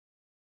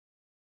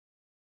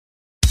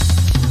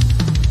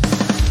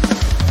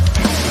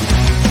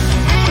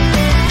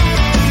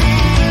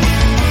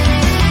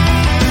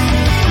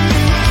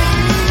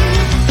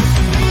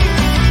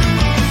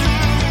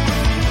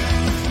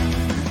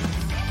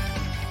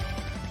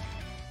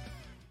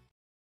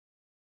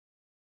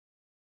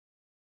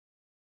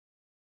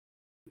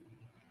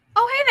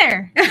Oh, hey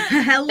there.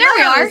 Hello. There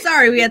we are.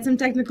 Sorry, we had some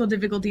technical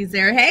difficulties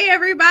there. Hey,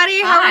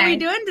 everybody. How are we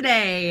doing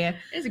today?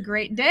 It's a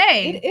great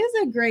day. It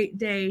is a great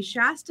day.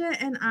 Shasta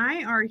and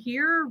I are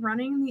here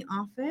running the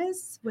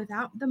office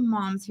without the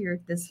moms here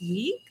this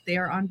week. They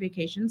are on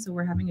vacation, so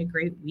we're having a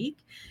great week.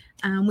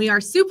 We are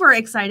super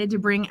excited to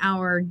bring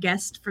our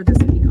guest for this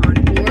week on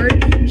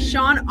board,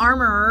 Shawn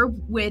Armorer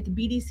with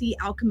BDC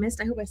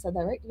Alchemist. I hope I said that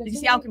right.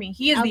 BDC Alchemy.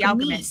 He is the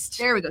alchemist.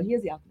 There we go. He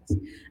is the alchemist.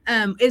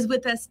 Is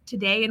with us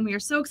today, and we are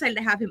so excited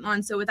to have him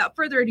on. So without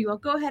further ado, I'll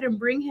go ahead and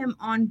bring him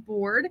on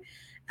board.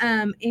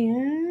 And there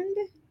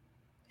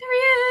he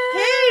is.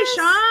 Hey,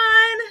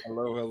 Shawn.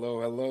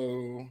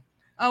 Hello.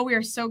 Oh, we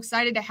are so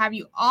excited to have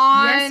you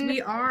on. Yes, we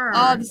are.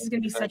 Oh, this is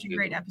going to be such a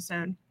great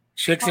episode.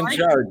 Chicks in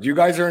charge. You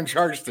guys are in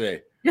charge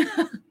today.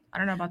 I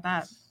don't know about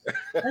that.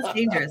 That's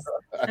dangerous.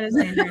 That is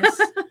dangerous.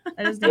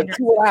 That is dangerous.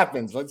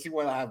 Let's see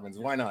what happens.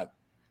 Why not?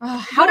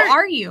 How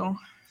are you?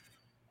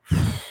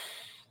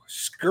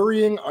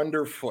 Scurrying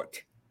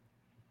underfoot.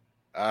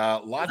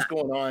 Lots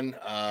going on.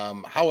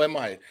 How am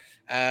I?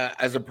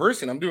 As a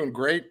person, I'm doing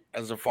great.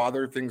 As a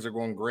father, things are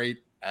going great.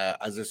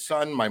 As a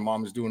son, my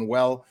mom's doing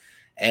well.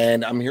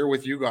 And I'm here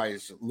with you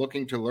guys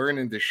looking to learn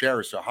and to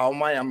share. So how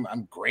am I?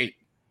 I'm great.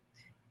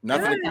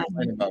 Nothing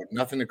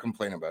to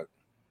complain about.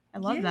 I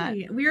love that.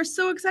 We are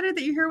so excited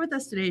that you're here with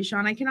us today,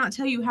 Shawn. I cannot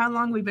tell you how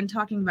long we've been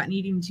talking about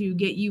needing to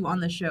get you on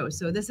the show.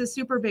 So this is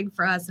super big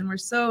for us, and we're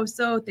so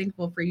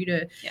thankful for you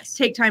to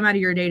take time out of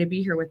your day to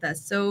be here with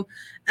us. So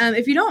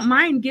if you don't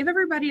mind, give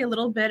everybody a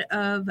little bit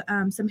of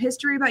some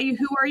history about you.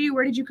 Who are you?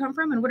 Where did you come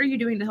from? And what are you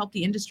doing to help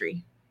the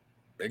industry?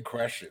 Big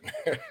question.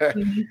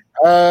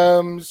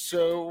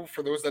 So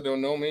for those that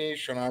don't know me,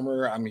 Shawn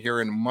Armorer, I'm here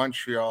in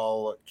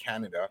Montreal,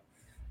 Canada.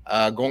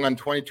 Going on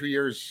 22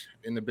 years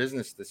in the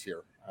business this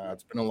year.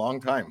 It's been a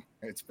long time.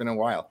 It's been a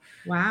while.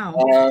 Wow.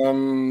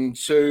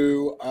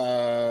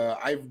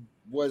 I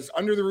was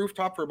under the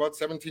rooftop for about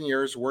 17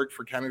 years, worked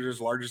for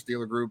Canada's largest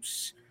dealer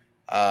groups.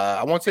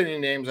 I won't say any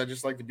names. I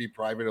just like to be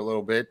private a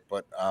little bit,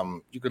 but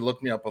you could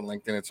look me up on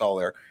LinkedIn. It's all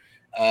there.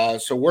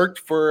 So worked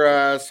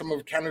for some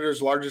of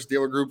Canada's largest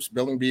dealer groups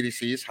building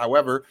BDCs.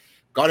 However,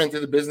 got into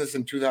the business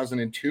in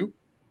 2002.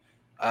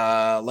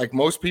 Like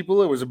most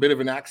people, it was a bit of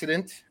an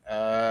accident.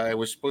 It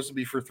was supposed to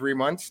be for 3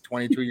 months.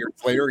 22 years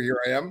later, here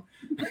I am.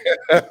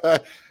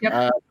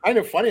 Kind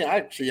of funny,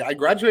 actually. I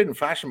graduated in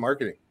fashion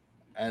marketing.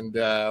 And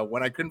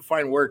when I couldn't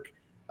find work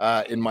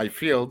in my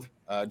field,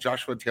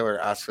 Joshua Taylor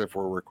asked if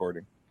we're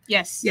recording.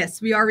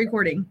 Yes, we are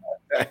recording.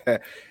 I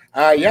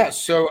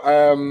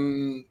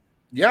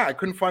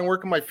couldn't find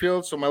work in my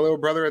field. So my little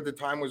brother at the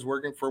time was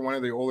working for one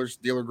of the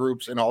oldest dealer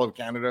groups in all of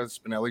Canada,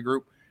 Spinelli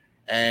Group.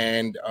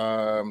 And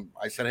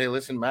I said, hey,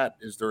 listen, Matt,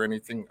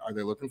 are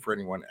they looking for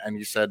anyone? And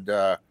he said,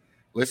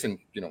 listen,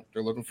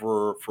 they're looking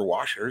for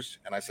washers.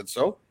 And I said,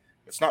 so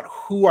it's not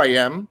who I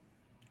am,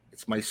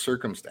 it's my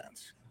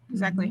circumstance.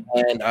 Exactly.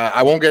 And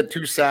I won't get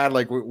too sad.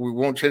 Like we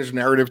won't change the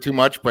narrative too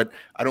much, but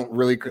I don't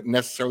really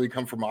necessarily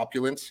come from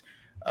opulence.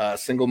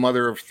 Single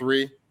mother of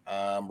 3,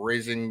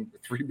 raising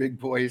 3 big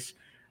boys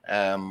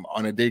on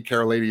a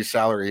daycare lady's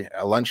salary,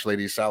 a lunch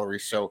lady's salary.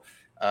 So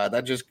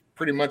that just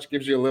pretty much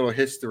gives you a little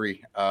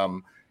history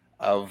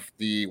of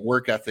the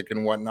work ethic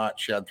and whatnot.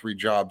 She had 3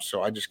 jobs.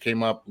 So I just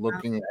came up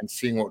looking and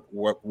seeing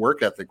what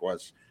work ethic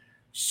was.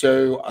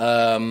 So,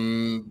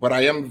 but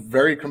I am a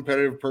very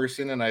competitive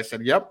person. And I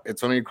said, yep,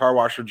 it's only a car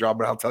washer job.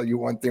 But I'll tell you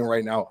one thing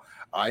right now.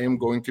 I am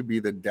going to be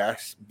the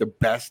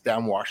best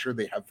damn washer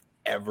they have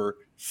ever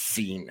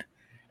seen.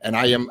 And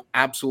I am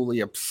absolutely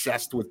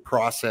obsessed with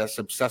process,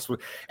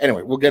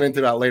 anyway, we'll get into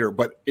that later,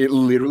 but it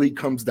literally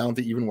comes down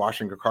to even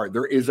washing a car.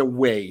 There is a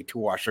way to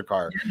wash a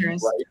car.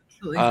 Yes, right?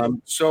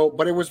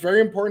 But it was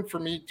very important for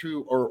me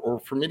to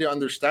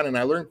understand. And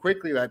I learned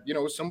quickly that,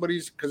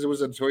 because it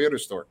was a Toyota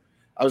store.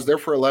 I was there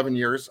for 11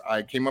 years.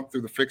 I came up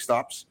through the fixed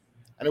ops,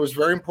 and it was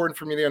very important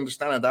for me to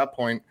understand at that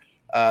point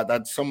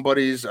that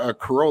somebody's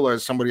Corolla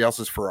is somebody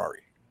else's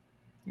Ferrari.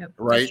 Yep.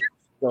 Right.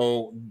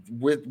 So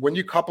when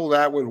you couple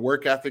that with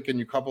work ethic and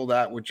you couple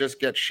that with just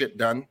get shit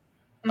done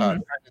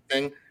kind of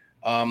thing,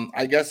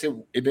 I guess it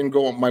didn't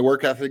go. My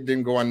work ethic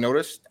didn't go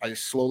unnoticed. I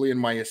slowly in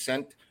my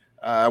ascent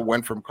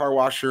went from car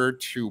washer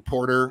to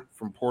porter,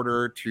 from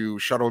porter to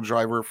shuttle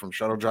driver, from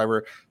shuttle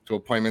driver to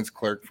appointments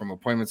clerk, from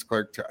appointments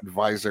clerk to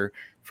advisor,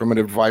 from an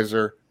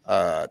advisor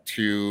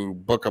to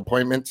book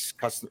appointments.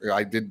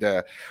 I did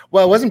it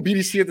wasn't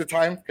BDC at the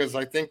time because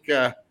I think.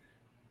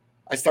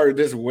 I started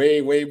this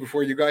way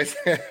before you guys.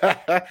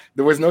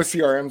 There was no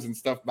CRMs and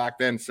stuff back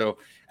then. So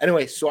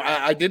anyway,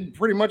 I did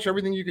pretty much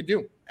everything you could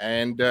do.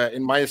 And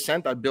in my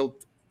ascent, I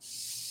built,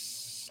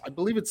 I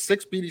believe it's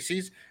 6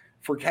 BDCs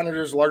for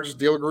Canada's largest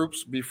dealer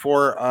groups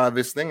before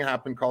this thing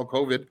happened called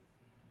COVID.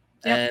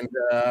 Yep. And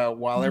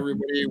while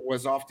everybody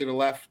was off to the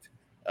left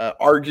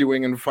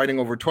arguing and fighting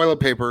over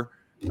toilet paper,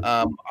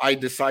 I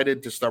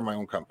decided to start my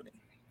own company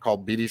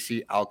called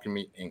BDC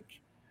Alchemy Inc.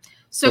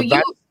 So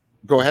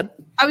go ahead.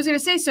 I was going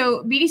to say,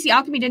 so BDC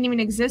Alchemy didn't even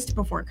exist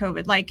before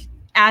COVID, like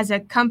as a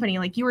company,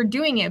 like you were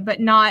doing it, but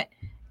not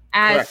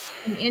as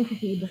an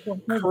entity before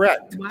COVID.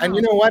 Correct. Wow. And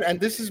you know what? And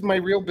this is my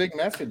real big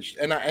message.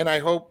 And I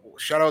hope,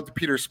 shout out to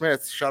Peter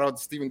Smith, shout out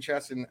to Stephen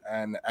Chesson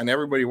and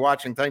everybody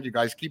watching. Thank you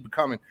guys. Keep it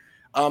coming.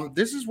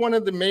 This is one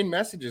of the main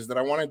messages that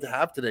I wanted to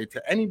have today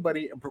to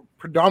anybody,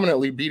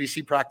 predominantly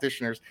BDC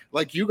practitioners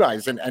like you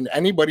guys, and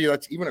anybody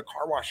that's even a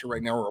car washer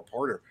right now or a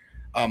porter.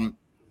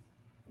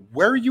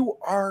 Where you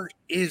are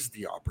is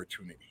the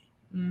opportunity.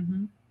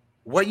 Mm-hmm.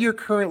 What you're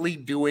currently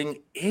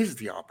doing is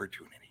the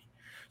opportunity.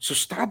 So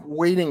stop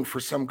waiting for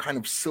some kind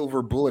of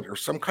silver bullet or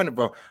some kind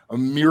of a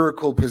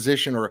miracle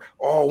position, or,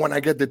 oh, when I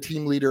get the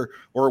team leader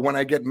or when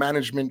I get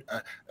management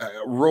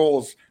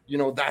roles, you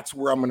know, that's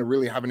where I'm going to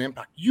really have an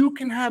impact. You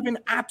can have an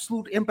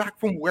absolute impact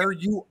from where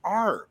you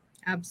are.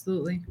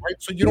 Absolutely. Right.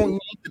 So you don't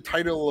need the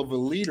title of a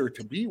leader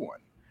to be one.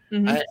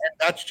 Mm-hmm. And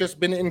that's just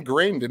been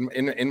ingrained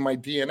in my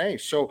DNA.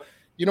 So,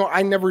 you know,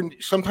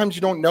 sometimes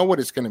you don't know what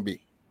it's going to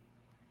be.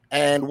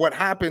 And what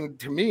happened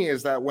to me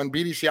is that when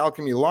BDC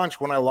Alchemy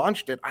launched, when I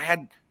launched it, I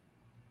had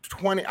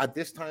 20 at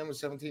this time was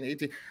 17,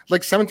 18,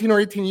 like 17 or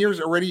 18 years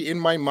already in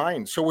my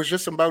mind. So it was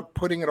just about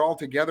putting it all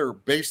together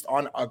based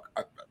on a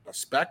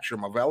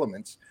spectrum of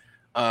elements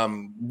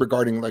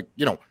regarding, like,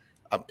 you know,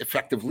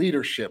 effective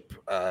leadership,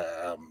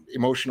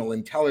 emotional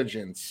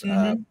intelligence,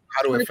 how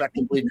to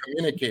effectively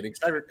communicate, et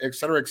cetera, et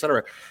cetera, et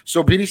cetera.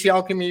 So BDC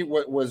Alchemy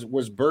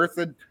was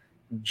birthed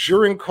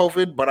during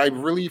COVID, but I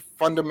really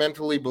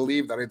fundamentally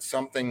believe that it's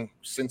something,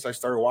 since I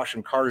started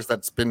washing cars,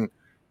 that's been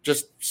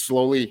just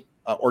slowly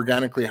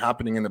organically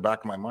happening in the back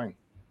of my mind.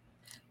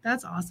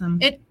 That's awesome.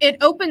 It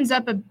opens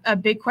up a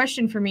big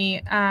question for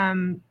me,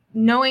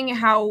 knowing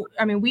how,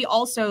 I mean, we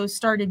also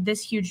started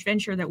this huge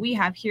venture that we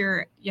have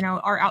here, you know,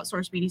 our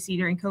outsourced BDC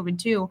during COVID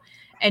too,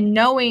 and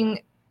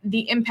knowing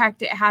the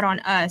impact it had on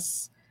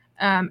us.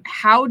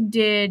 How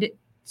did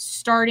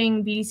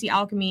starting BDC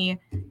Alchemy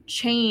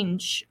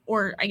change,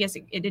 or I guess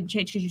it didn't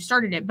change because you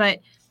started it, but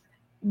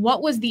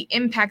what was the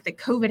impact that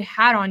COVID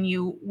had on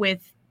you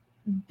with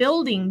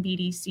building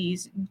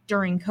BDCs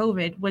during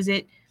COVID? Was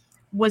it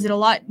a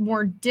lot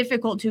more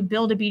difficult to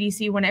build a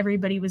BDC when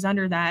everybody was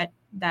under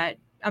that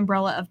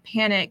umbrella of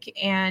panic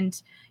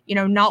and, you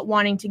know, not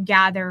wanting to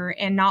gather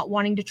and not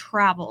wanting to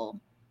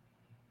travel?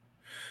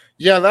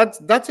 Yeah,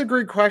 that's a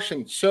great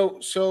question. So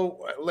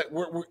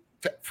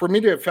for me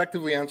to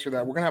effectively answer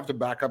that, we're gonna have to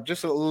back up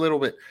just a little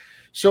bit.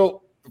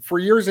 So for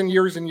years and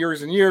years and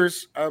years and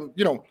years,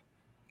 you know,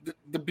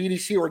 the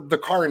BDC or the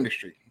car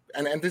industry,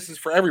 and this is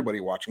for everybody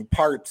watching,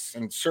 parts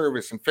and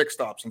service and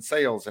fixed ops and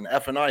sales and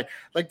F&I,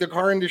 like the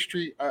car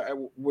industry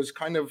was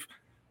kind of,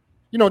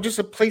 you know, just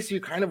a place you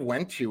kind of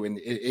went to, and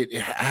it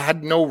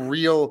had no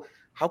real,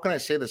 how can I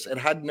say this? It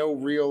had no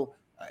real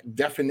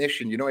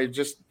definition. You know, it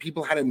just,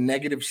 people had a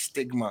negative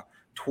stigma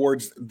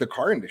towards the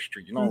car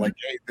industry, you know, like,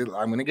 hey,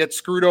 I'm going to get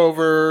screwed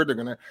over. They're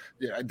going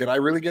to, did I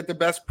really get the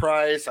best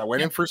price? I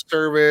went in for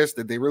service.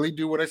 Did they really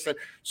do what I said?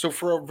 So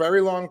for a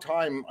very long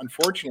time,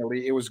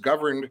 unfortunately, it was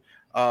governed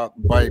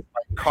by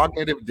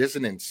cognitive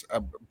dissonance,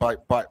 by,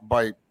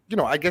 you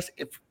know, I guess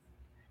if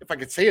I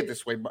could say it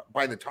this way,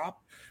 by the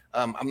top.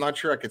 I'm not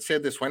sure I could say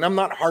it this way, and I'm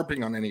not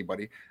harping on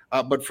anybody,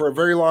 but for a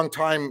very long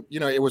time,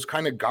 you know, it was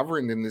kind of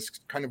governed in this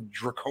kind of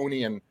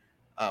draconian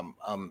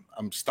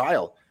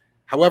style.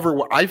 However,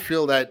 I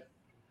feel that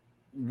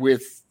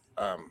with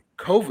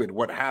COVID,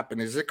 what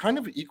happened is it kind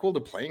of equaled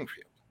the playing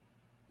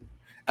field.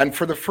 And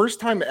for the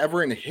first time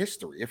ever in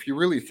history, if you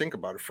really think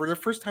about it, for the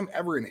first time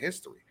ever in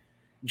history,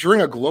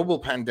 during a global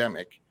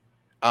pandemic,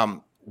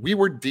 we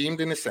were deemed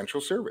an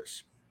essential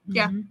service.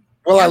 Yeah.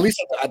 Well, at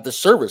least at the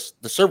service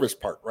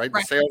part, right?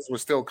 The sales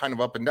was still kind of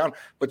up and down,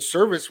 but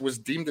service was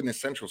deemed an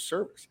essential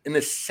service.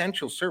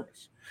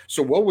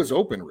 So what was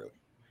open really?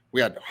 We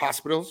had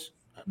hospitals,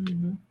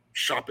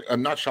 shopping,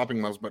 not shopping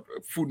malls, but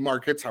food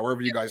markets,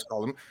 however you guys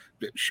call them,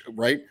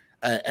 right?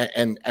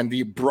 And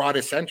the broad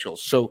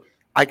essentials. So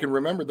I can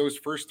remember those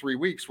first 3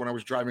 weeks when I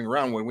was driving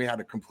around, when we had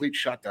a complete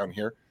shutdown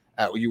here.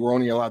 You were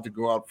only allowed to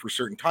go out for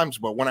certain times,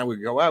 but when I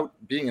would go out,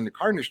 being in the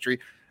car industry,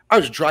 I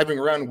was driving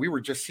around and we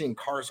were just seeing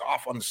cars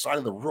off on the side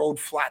of the road,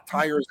 flat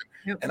tires.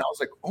 And I was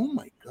like, oh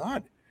my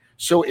God.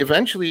 So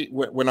eventually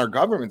when our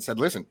government said,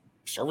 listen,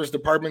 service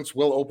departments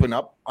will open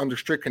up under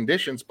strict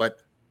conditions,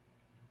 but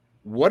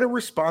what a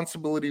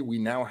responsibility we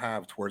now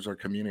have towards our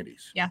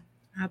communities. Yeah,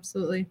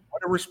 absolutely.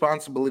 What a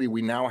responsibility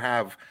we now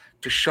have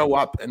to show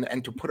up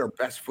and to put our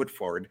best foot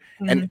forward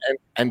and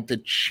to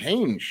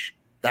change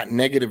that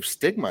negative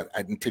stigma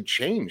and to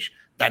change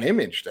that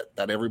image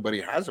that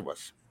everybody has of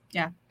us.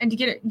 Yeah, and to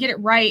get it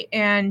right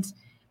and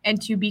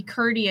to be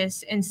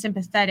courteous and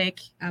sympathetic.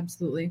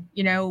 Absolutely.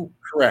 You know.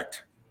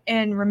 Correct.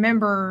 And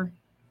remember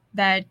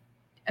that,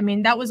 I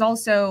mean, that was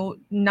also,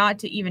 not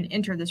to even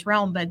enter this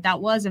realm, but that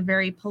was a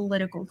very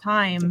political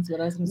time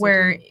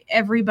where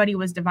everybody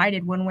was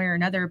divided one way or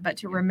another, but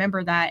to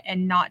remember that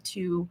and not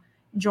to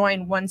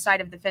join one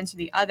side of the fence or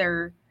the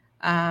other,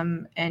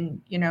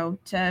 and, you know,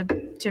 to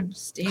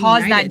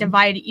cause that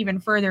divide even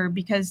further,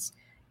 because,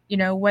 you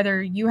know,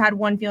 whether you had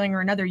one feeling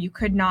or another, you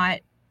could not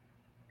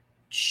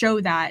show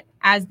that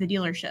as the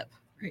dealership.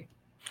 Right.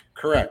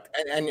 Correct.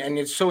 And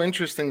it's so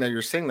interesting that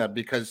you're saying that,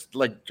 because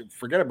like,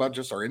 forget about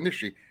just our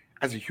industry,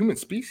 as a human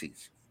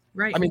species.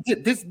 Right. I mean,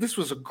 this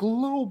was a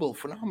global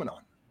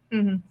phenomenon.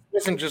 Mm-hmm. It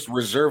wasn't just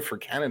reserved for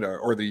Canada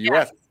or the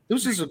US. Yeah.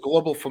 This is a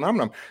global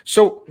phenomenon.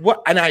 So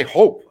what, and I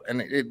hope,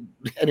 and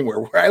anywhere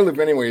where I live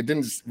anyway, it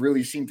didn't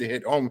really seem to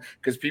hit home,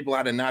 because people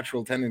had a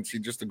natural tendency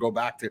just to go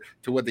back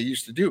to what they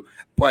used to do.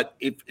 But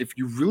if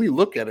you really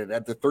look at it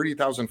at the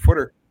 30,000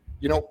 footer,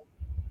 you know,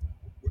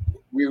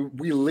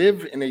 we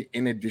live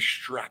in a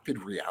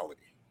distracted reality.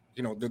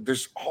 You know,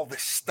 there's all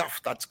this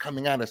stuff that's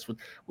coming at us with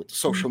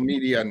social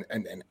media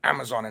and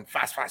Amazon and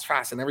fast,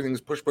 and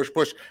everything's push.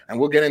 And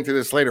we'll get into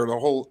this later. The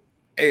whole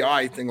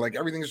AI thing, like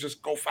everything's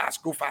just go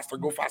fast, go faster,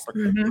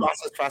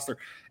 process faster.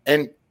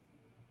 And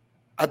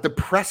at the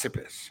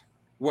precipice,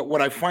 what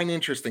I find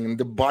interesting in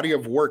the body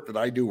of work that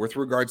I do with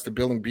regards to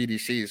building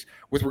BDCs,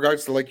 with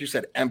regards to, like you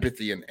said,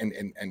 empathy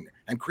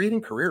and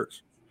creating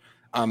careers,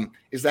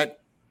 is that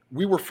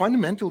we were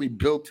fundamentally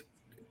built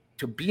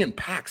to be in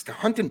packs, to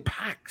hunt in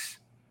packs.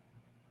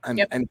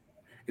 And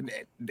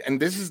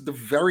this is the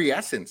very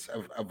essence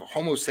of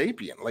Homo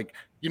sapien. Like,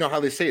 you know how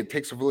they say it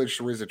takes a village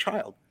to raise a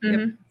child.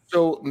 Mm-hmm.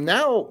 So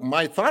now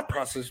my thought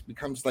process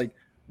becomes like,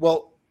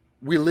 well,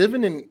 we live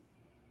in an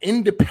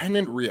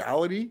independent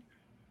reality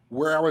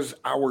where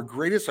our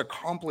greatest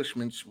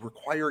accomplishments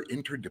require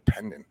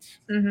interdependence.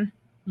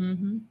 Mm-hmm.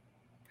 Mm-hmm.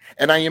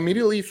 And I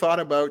immediately thought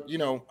about, you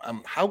know,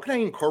 how can I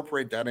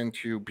incorporate that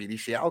into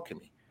BDC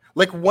Alchemy?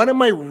 Like, what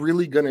am I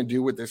really going to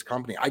do with this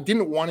company? I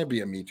didn't want to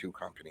be a Me Too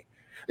company.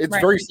 It's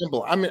very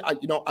simple. I'm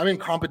in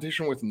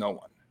competition with no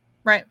one.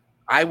 Right.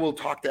 I will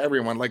talk to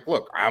everyone. Like,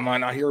 look, I'm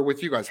not here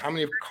with you guys. How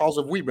many calls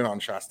have we been on,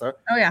 Shasta?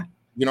 Oh yeah.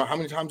 You know, how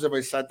many times have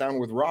I sat down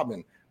with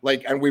Robin?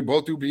 Like, and we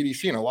both do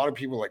BDC, and a lot of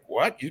people are like,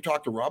 what? You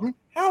talk to Robin?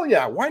 Hell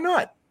yeah. Why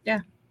not? Yeah.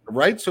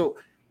 Right. So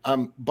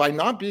by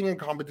not being in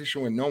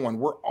competition with no one,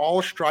 we're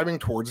all striving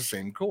towards the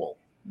same goal,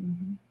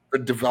 the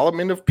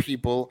development of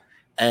people,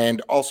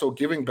 and also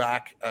giving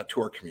back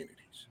to our communities.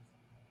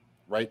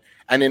 Right.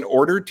 And in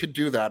order to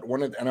do that,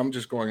 and I'm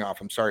just going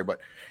off, I'm sorry, but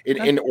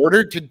in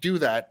order to do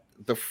that,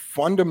 the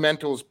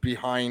fundamentals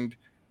behind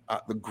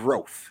the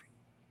growth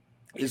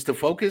is to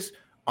focus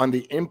on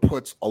the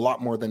inputs a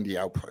lot more than the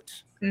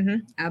outputs.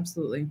 Mm-hmm.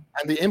 Absolutely.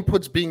 And the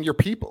inputs being your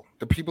people,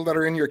 the people that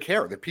are in your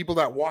care, the people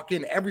that walk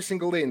in every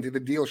single day into the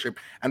dealership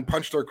and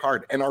punch their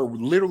card and are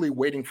literally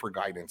waiting for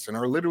guidance and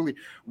are literally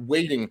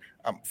waiting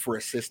for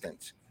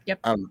assistance.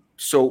 Yep.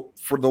 So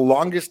for the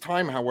longest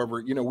time, however,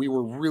 you know, we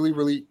were really,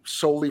 really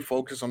solely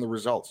focused on the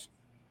results.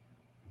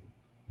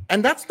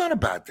 And that's not a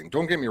bad thing.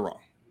 Don't get me wrong.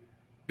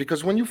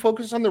 Because when you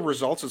focus on the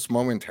results, it's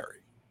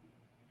momentary.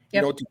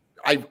 Yep. You know,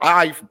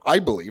 I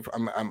believe,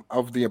 I'm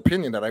of the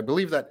opinion that I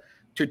believe that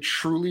to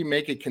truly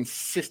make a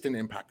consistent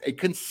impact,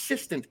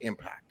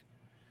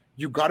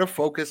 you got to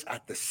focus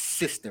at the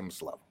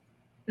systems level.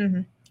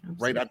 Mm-hmm.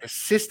 Right at the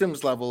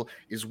systems level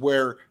is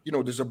where, you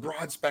know, there's a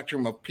broad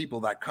spectrum of people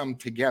that come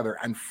together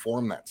and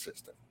form that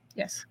system.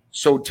 Yes.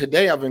 So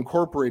today I've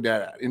incorporated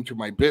that into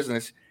my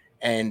business,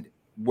 and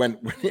when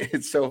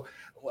it's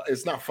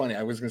not funny.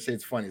 I was going to say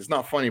it's funny. It's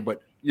not funny,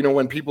 but you know,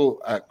 when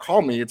people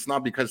call me, it's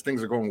not because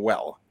things are going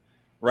well,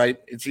 right?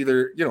 It's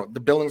either, you know, the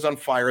building's on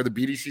fire, the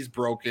BDC's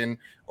broken,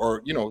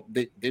 or, you know,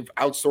 they've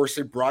outsourced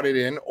it, brought it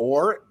in,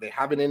 or they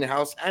have it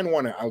in-house and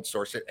want to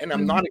outsource it. And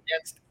I'm not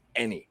against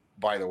any.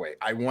 By the way,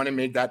 I want to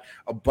make that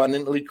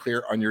abundantly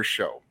clear on your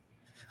show.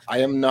 I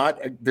am not.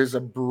 There's a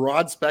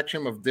broad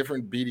spectrum of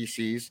different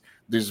BDCs.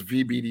 There's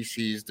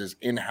VBDCs, there's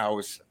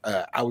in-house,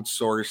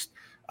 outsourced,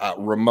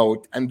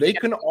 remote, and they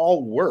can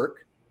all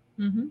work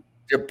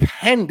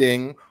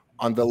depending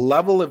on the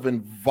level of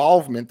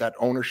involvement that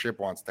ownership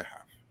wants to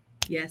have.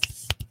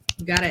 Yes,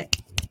 got it.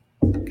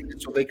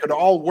 So they could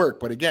all work.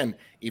 But again,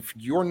 if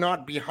you're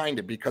not behind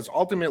it, because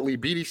ultimately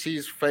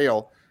BDCs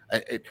fail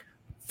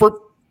for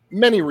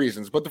many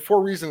reasons, but the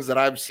 4 reasons that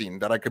I've seen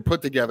that I could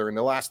put together in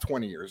the last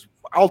 20 years,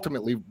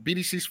 ultimately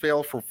BDCs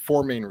fail for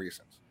 4 main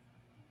reasons.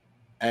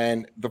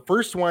 And the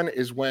first one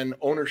is when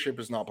ownership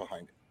is not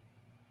behind it.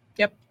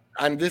 Yep.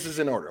 And this is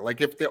in order.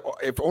 Like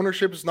if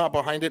ownership is not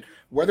behind it,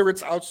 whether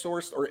it's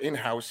outsourced or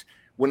in-house,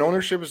 when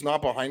ownership is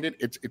not behind it,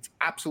 it's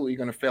absolutely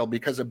going to fail,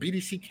 because a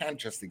BDC can't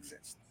just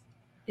exist.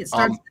 It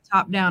starts at the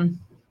top down.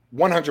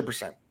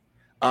 100%.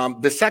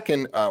 The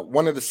second,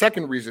 one of the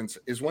second reasons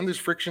is when there's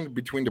friction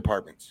between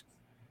departments.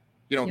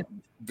 You know,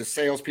 the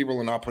salespeople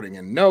are not putting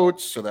in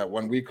notes so that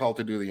when we call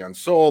to do the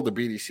unsold, the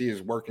BDC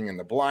is working in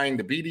the blind.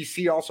 The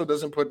BDC also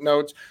doesn't put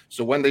notes.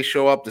 So when they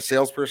show up, the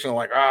salesperson are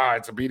like,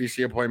 it's a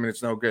BDC appointment.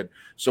 It's no good.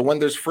 So when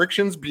there's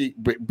frictions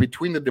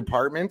between the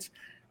departments,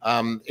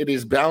 it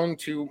is bound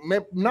to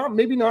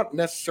maybe not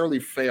necessarily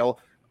fail,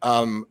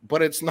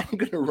 but it's not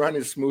going to run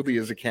as smoothly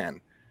as it can.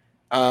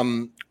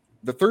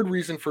 The third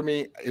reason for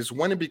me is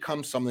when it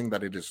becomes something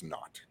that it is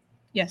not.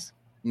 Yes.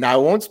 Now, I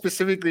won't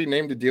specifically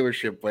name the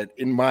dealership, but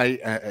in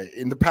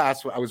the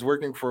past, I was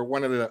working for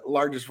one of the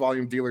largest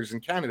volume dealers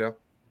in Canada.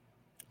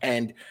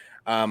 And,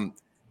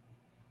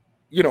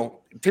 you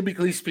know,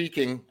 typically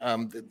speaking,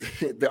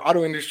 the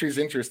auto industry is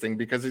interesting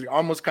because it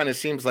almost kind of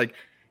seems like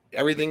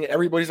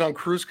everybody's on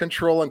cruise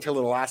control until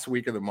the last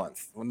week of the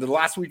month. When the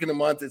last week of the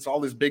month, it's all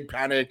this big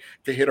panic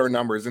to hit our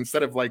numbers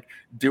instead of like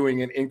doing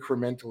it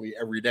incrementally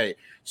every day.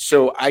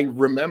 So I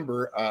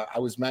remember I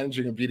was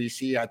managing a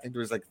BDC. I think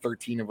there was like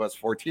 13 of us,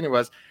 14 of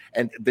us,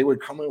 and they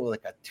would come in with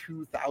like a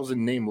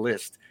 2,000 name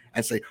list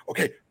and say,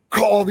 okay,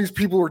 call all these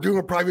people. We're doing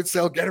a private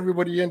sale. Get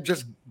everybody in.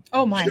 Just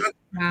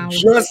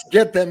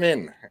get them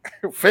in.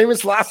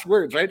 Famous last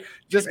words, right?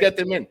 Just get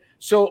them in.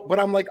 So, but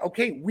I'm like,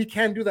 okay, we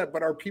can do that,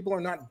 but our people are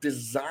not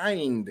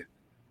designed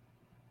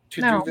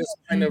to do this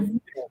kind of,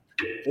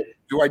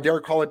 do I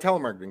dare call it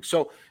telemarketing?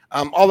 So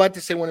all that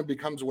to say, when it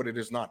becomes what it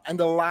is not. And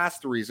the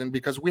last reason,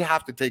 because we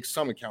have to take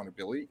some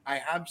accountability, I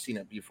have seen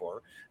it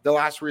before. The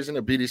last reason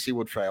a BDC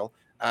would fail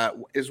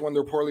is when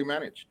they're poorly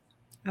managed.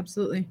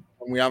 Absolutely.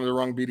 When we have the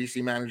wrong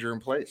BDC manager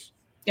in place.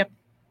 Yep.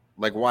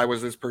 Like, why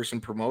was this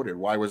person promoted?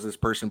 Why was this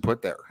person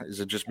put there? Is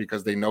it just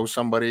because they know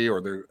somebody,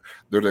 or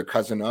they're the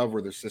cousin of,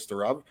 or the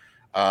sister of?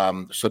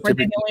 So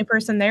typically the only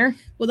person there.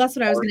 Well, that's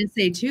what I was going to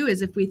say too,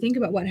 is if we think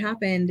about what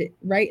happened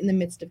right in the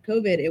midst of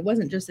COVID, it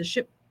wasn't just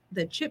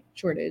the chip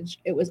shortage,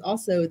 it was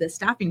also the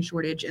staffing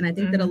shortage. And I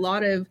think that a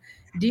lot of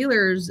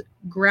dealers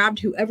grabbed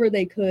whoever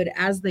they could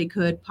as they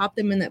could, pop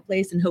them in that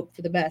place and hope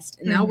for the best.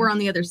 And now we're on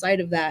the other side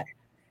of that.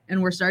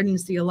 And we're starting to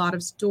see a lot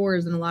of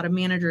stores and a lot of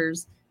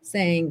managers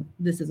saying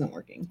this isn't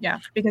working. Yeah,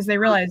 because they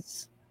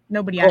realize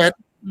nobody actually.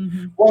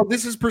 Well,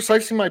 this is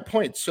precisely my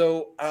point.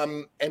 So,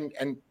 and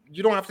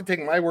you don't have to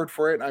take my word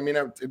for it. I mean,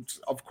 it's,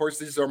 of course,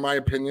 these are my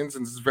opinions,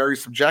 and this is very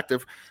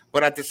subjective.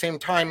 But at the same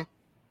time,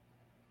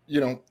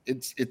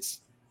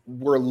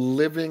 we're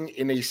living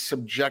in a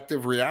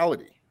subjective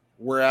reality,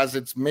 whereas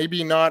it's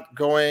maybe not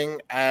going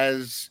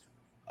as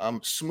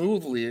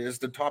smoothly as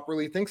the top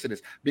really thinks it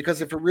is.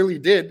 Because if it really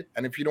did,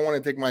 and if you don't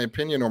want to take my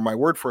opinion or my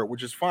word for it,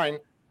 which is fine,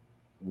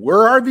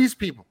 where are these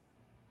people?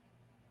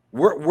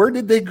 Where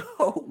did they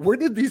go? Where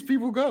did these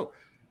people go?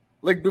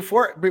 Like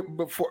before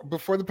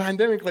the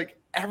pandemic,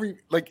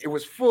 it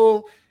was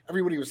full.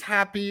 Everybody was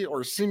happy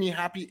or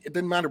semi-happy. It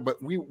didn't matter.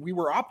 But we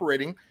were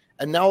operating,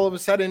 and now all of a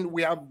sudden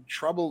we have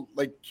trouble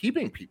like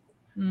keeping people,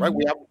 right?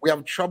 We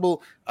have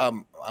trouble,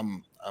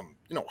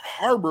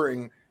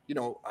 harboring,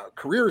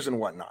 careers and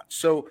whatnot.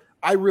 So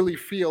I really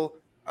feel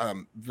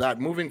that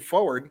moving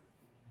forward,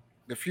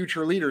 the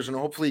future leaders, and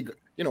hopefully,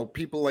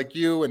 people like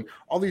you and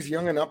all these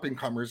young and up and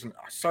comers, and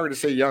sorry to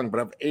say young, but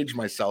I've aged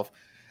myself.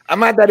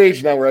 I'm at that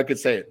age now where I could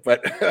say it,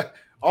 but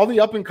all the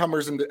up and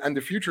comers and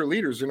the future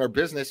leaders in our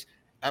business,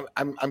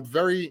 I'm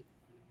very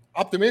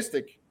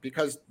optimistic,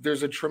 because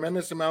there's a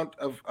tremendous amount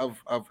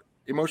of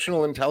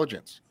emotional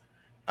intelligence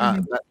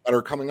that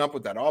are coming up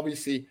with that.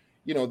 Obviously,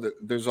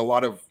 there's a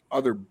lot of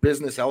other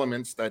business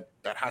elements that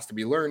has to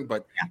be learned,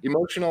 but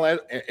emotional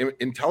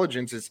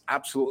intelligence is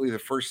absolutely the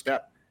first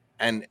step.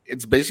 And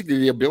it's basically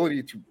the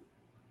ability to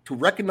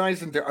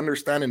recognize and to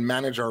understand and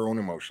manage our own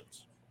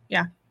emotions.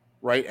 Yeah.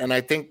 Right. And I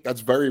think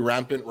that's very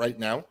rampant right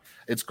now.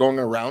 It's going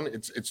around.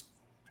 It's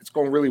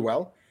going really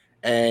well.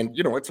 And,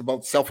 it's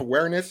about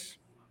self-awareness,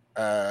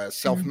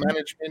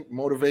 self-management,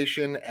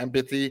 motivation,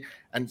 empathy,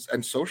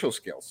 and social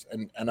skills.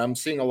 And I'm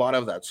seeing a lot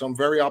of that. So I'm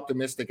very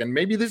optimistic. And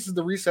maybe this is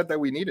the reset that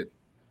we needed.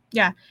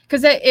 Yeah,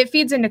 because it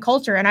feeds into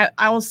culture. And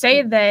I will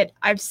say that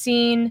I've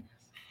seen,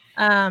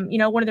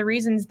 one of the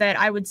reasons that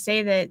I would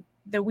say that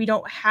we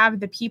don't have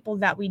the people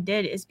that we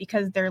did is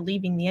because they're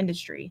leaving the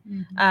industry.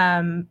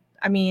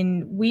 I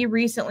mean, we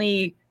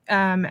recently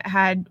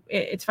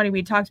it's funny,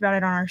 we talked about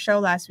it on our show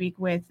last week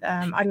with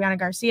Adriana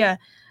Garcia,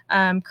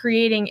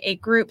 creating a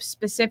group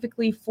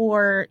specifically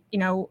for,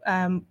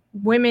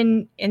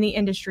 women in the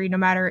industry, no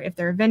matter if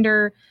they're a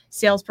vendor,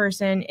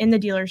 salesperson, in the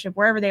dealership,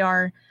 wherever they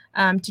are,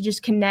 to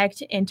just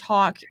connect and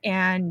talk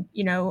and,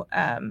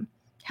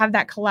 have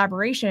that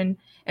collaboration.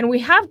 And we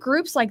have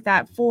groups like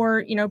that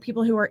for,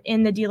 people who are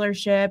in the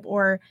dealership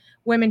or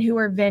women who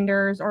are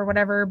vendors or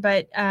whatever,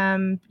 but,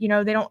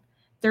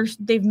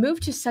 they've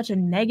moved to such a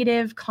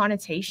negative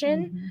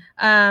connotation.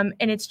 And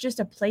it's just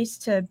a place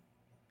to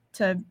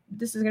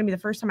this is going to be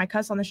the first time I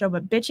cuss on the show,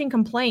 but bitch and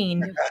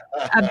complain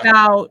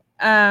about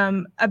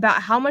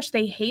how much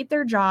they hate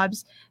their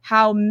jobs,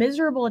 how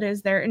miserable it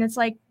is there. And it's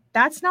like,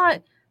 that's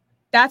not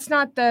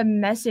the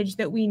message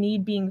that we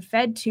need being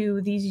fed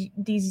to these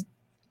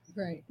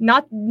right.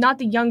 Not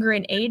the younger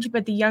in age,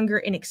 but the younger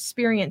in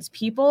experience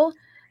people,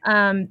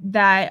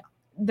 that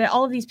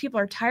all of these people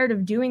are tired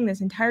of doing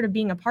this and tired of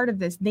being a part of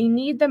this. They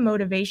need the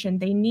motivation.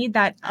 They need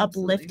that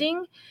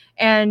uplifting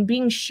and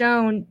being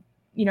shown,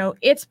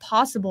 it's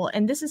possible.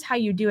 And this is how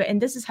you do it.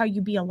 And this is how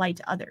you be a light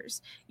to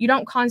others. You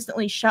don't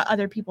constantly shut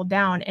other people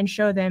down and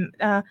show them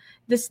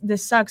this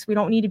sucks. We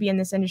don't need to be in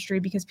this industry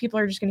because people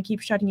are just going to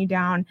keep shutting you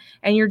down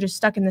and you're just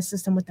stuck in the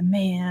system with the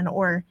man.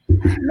 Or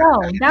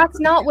no, that's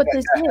not what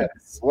this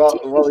is. Well,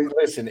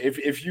 listen,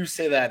 if you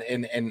say that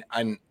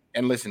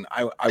and listen,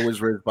 I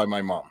was raised by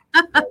my mom.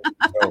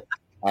 So,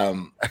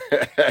 I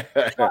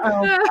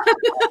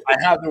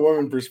have the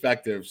woman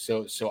perspective.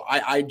 So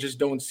I just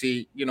don't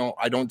see,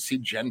 I don't see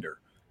gender.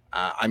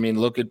 I mean,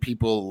 look at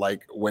people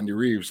like Wendy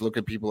Reeves, look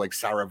at people like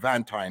Sarah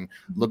Vantine,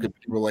 look at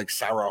people like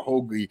Sarah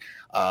Hoagley,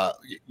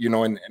 you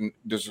know, and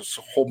there's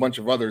a whole bunch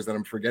of others that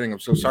I'm forgetting. I'm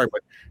so sorry,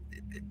 but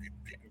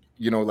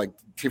you know, like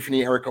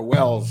Tiffany Erica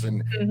Wells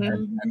and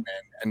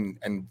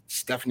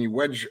Stephanie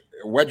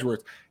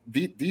Wedgeworth.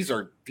 These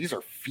are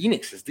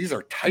phoenixes. These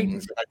are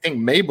titans. I think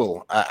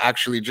Mabel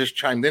actually just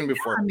chimed in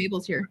before. Yeah,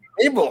 Mabel's here.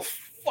 Mabel,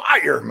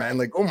 fire, man!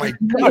 Like, oh my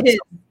god.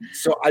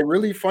 So I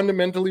really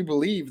fundamentally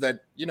believe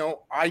that, you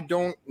know, I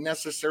don't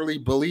necessarily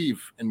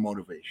believe in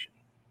motivation,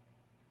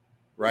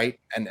 right?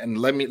 And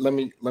let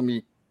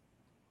me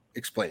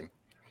explain.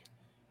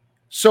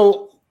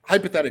 So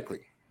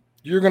hypothetically,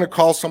 you're going to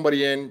call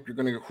somebody in, you're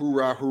going to go,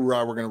 hoorah,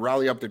 hoorah, we're going to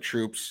rally up the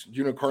troops,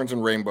 unicorns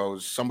and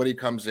rainbows. Somebody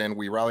comes in,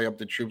 we rally up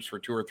the troops for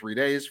 2 or 3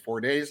 days,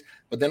 4 days.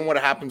 But then what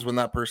happens when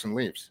that person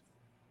leaves?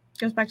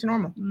 Goes back to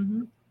normal.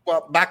 Mm-hmm.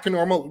 Well, back to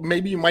normal.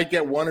 Maybe you might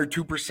get 1 or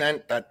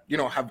 2% that, you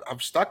know, have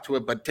stuck to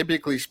it. But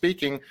typically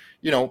speaking,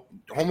 you know,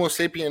 Homo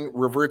sapien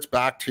reverts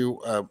back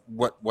to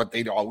what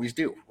they'd always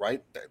do,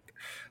 right?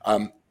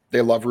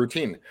 They love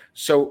routine.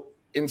 So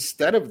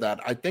instead of that,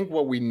 I think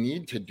what we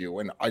need to do,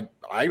 and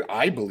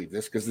I believe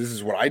this because this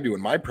is what I do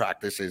in my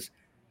practice, is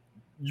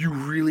you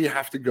really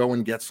have to go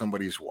and get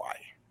somebody's why.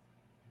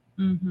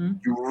 Mm-hmm.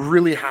 You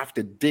really have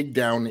to dig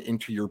down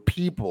into your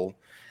people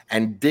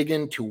and dig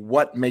into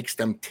what makes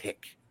them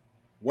tick.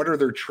 What are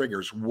their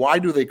triggers? Why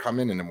do they come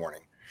in the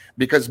morning?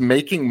 Because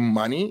making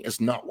money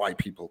is not why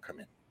people come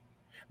in.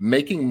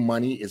 Making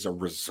money is a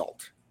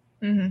result,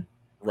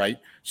 right?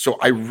 So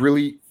I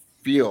really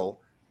feel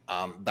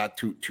that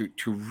to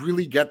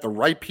really get the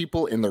right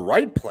people in the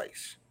right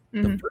place,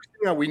 the first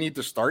thing that we need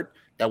to start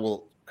that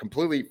will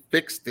completely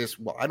fix this,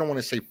 well, I don't want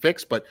to say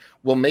fix, but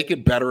will make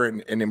it better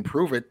and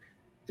improve it,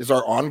 is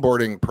our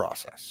onboarding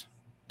process,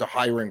 the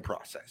hiring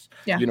process.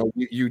 Yeah. You know,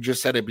 you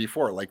just said it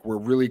before, like we're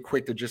really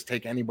quick to just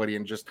take anybody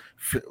and just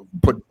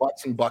put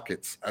butts in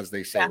buckets, as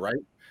they say, right?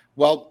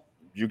 Well,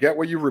 you get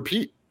what you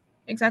repeat.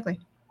 Exactly.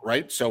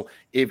 Right. So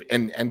if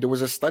and there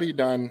was a study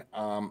done,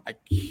 I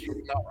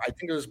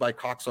think it was by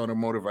Cox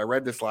Automotive. I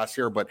read this last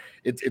year, but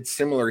it's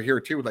similar here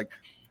too. Like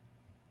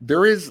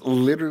there is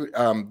literally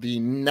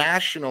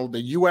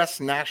the U.S.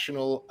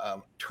 national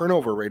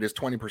turnover rate is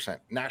 20%.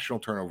 National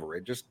turnover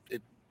rate, just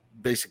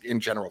basic in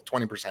general,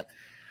 20%.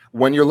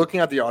 When you're looking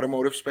at the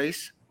automotive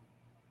space,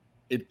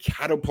 it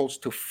catapults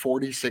to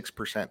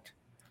 46%.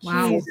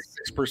 Wow.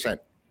 46%.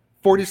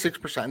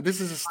 46%.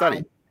 This is a study.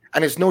 Wow.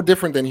 And it's no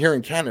different than here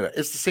in Canada.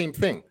 It's the same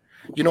thing.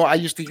 You know, I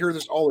used to hear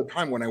this all the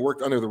time when I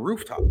worked under the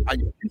rooftop. I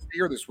used to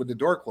hear this with the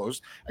door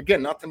closed.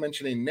 Again, not to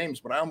mention any names,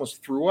 but I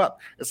almost threw up.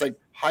 It's like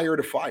hire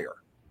to fire.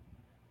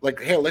 Like,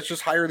 hey, let's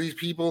just hire these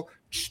people,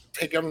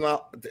 take them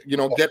out, you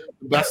know, get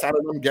the best out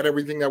of them, get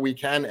everything that we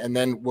can, and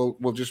then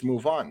we'll just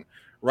move on,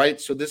 right?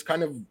 So this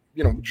kind of,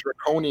 you know,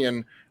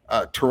 draconian,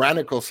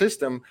 tyrannical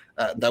system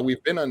that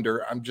we've been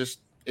under,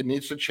 it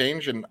needs to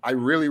change, and I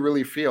really,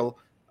 really feel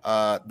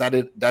that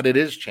it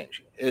is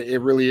changing.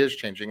 It really is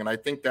changing, and I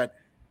think that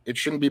it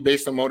shouldn't be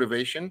based on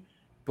motivation,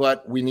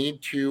 but we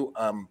need to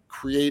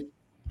create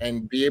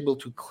and be able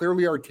to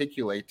clearly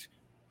articulate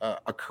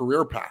a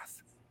career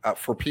path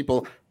for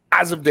people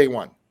as of day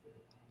one.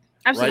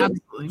 Absolutely.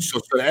 Right? So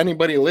to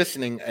anybody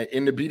listening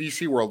in the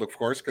BDC world, of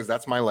course, because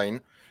that's my lane.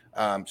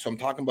 So I'm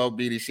talking about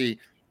BDC.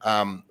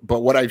 But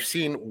what I've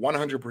seen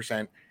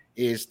 100%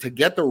 is to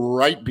get the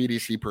right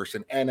BDC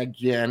person. And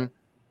again,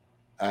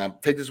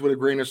 take this with a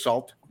grain of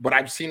salt, but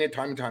I've seen it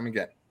time and time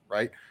again,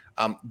 right?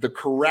 The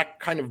correct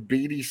kind of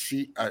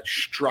BDC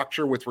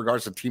structure with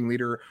regards to team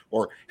leader,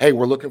 or, hey,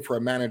 we're looking for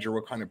a manager.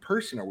 What kind of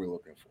person are we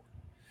looking for?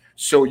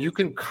 So you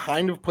can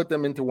kind of put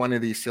them into one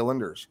of these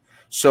cylinders.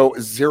 So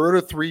 0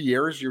 to 3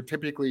 years, you're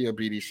typically a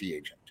BDC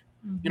agent.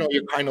 You know,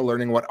 you're kind of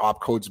learning what op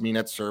codes mean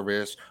at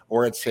service,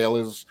 or at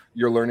sales,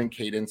 you're learning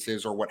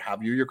cadences or what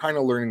have you. You're kind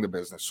of learning the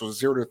business. So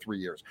 0 to 3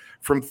 years.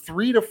 From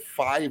 3 to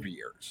 5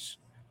 years,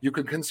 you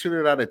could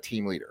consider that a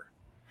team leader.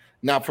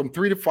 Now, from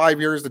 3 to 5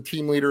 years, the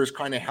team leader is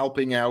kind of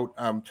helping out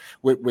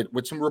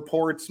with some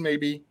reports,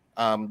 maybe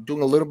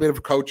doing a little bit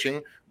of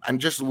coaching and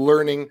just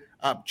learning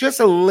just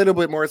a little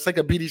bit more. It's like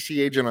a BDC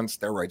agent on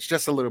steroids,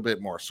 just a little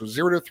bit more. So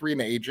 0 to 3,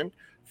 an agent,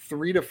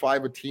 3 to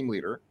 5, a team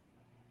leader,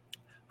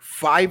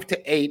 5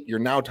 to 8, you're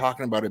now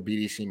talking about a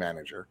BDC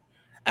manager.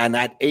 And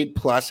at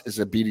 8+ is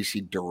a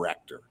BDC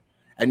director.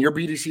 And your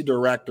BDC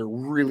director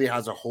really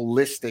has a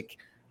holistic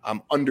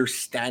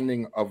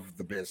understanding of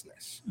the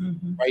business,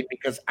 right?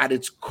 Because at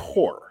its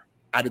core,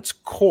 the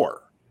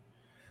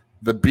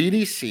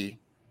BDC,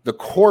 the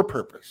core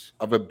purpose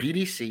of a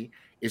BDC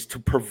is to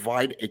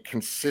provide a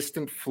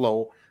consistent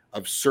flow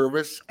of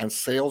service and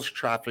sales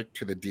traffic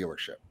to the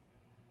dealership.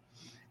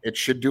 It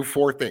should do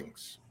 4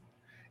 things.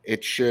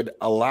 It should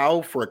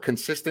allow for a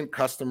consistent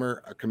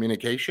customer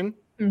communication.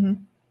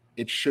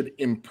 It should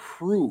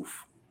improve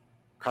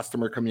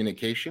customer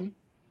communication.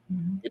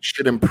 It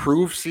should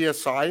improve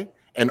CSI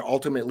and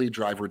ultimately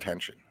drive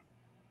retention.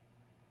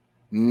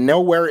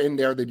 Nowhere in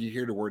there did you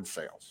hear the word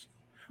sales.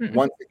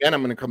 Once again,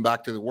 I'm going to come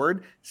back to the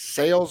word.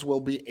 Sales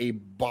will be a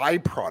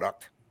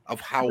byproduct of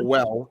how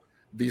well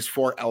these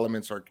 4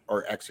 elements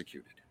are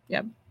executed.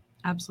 Yep,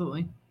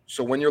 absolutely.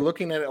 So when you're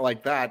looking at it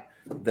like that,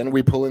 then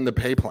we pull in the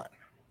pay plan,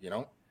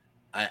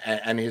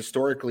 and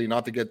historically,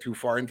 not to get too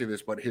far into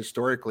this, but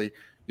historically,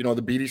 the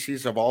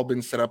BDCs have all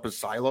been set up as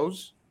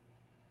silos.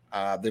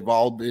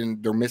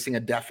 They're missing a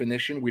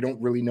definition. We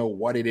don't really know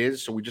what it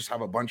is. So we just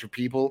have a bunch of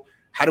people.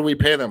 How do we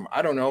pay them?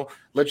 I don't know.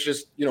 Let's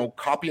just,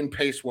 copy and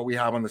paste what we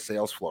have on the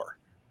sales floor.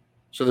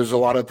 So there's a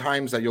lot of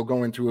times that you'll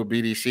go into a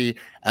BDC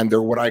and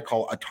they're what I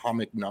call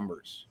atomic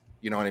numbers.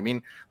 You know what I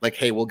mean? Like,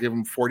 hey, we'll give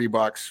them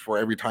 $40 for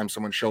every time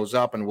someone shows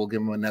up, and we'll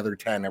give them another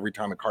 10 every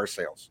time a car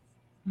sales.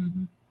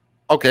 Mm-hmm.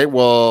 Okay,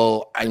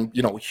 well,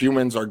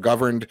 humans are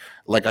governed,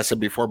 like I said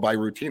before, by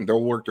routine.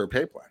 They'll work their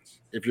pay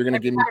plans. If you're going to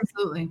give me,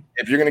 absolutely,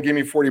 if you're going to give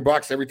me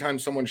 $40 every time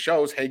someone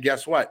shows, hey,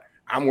 guess what?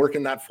 I'm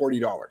working that $40,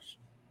 yep.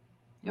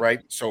 Right?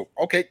 So,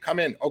 okay, come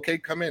in. Okay,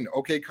 come in.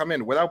 Okay, come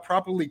in. Without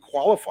properly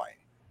qualifying,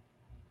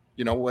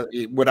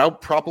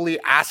 without properly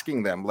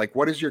asking them, like,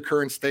 what is your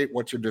current state?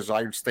 What's your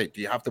desired state?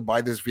 Do you have to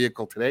buy this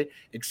vehicle today?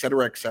 Et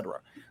cetera, et cetera.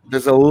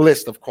 There's a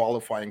list of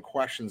qualifying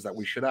questions that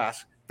we should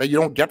ask that you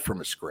don't get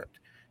from a script.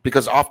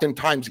 Because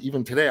oftentimes,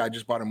 even today, I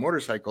just bought a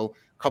motorcycle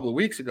a couple of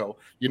weeks ago.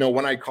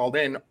 When I called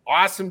in,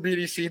 awesome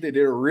BDC, they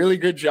did a really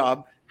good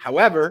job.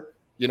 However,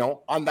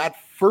 on that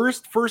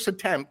first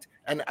attempt,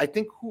 and I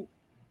think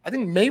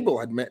Mabel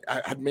had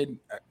made.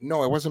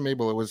 No, it wasn't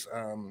Mabel. It was.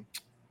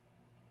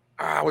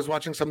 I was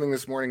watching something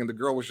this morning, and the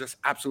girl was just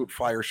absolute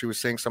fire. She was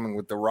saying something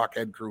with the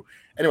Rockhead crew.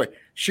 Anyway,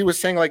 she was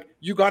saying, like,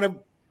 you got to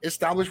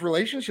establish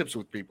relationships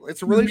with people.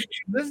 It's a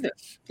relationship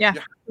business. Yeah.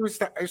 You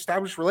have to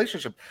establish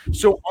relationship.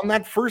 So on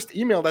that first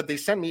email that they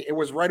sent me, it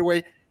was right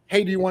away,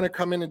 hey, do you want to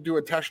come in and do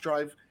a test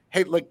drive?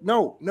 Hey, like,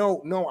 no,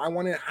 I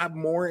want to have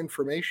more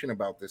information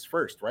about this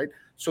first, right?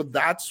 So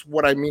that's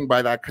what I mean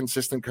by that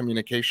consistent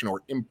communication,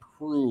 or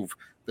improve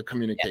the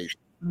communication,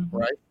 yes. Mm-hmm.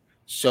 Right?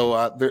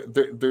 So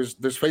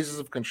there's phases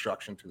of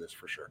construction to this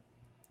for sure.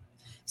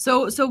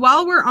 So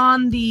while we're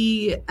on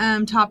the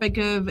topic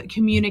of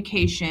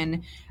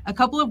communication, a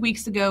couple of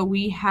weeks ago,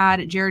 we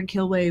had Jared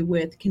Kilway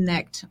with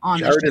Connect on.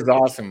 Jared is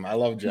awesome. I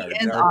love Jared.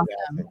 Jared is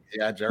awesome.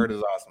 Yeah, Jared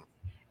is awesome.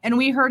 And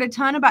we heard a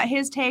ton about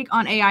his take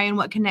on AI and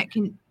what Connect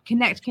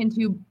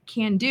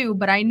can do.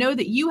 But I know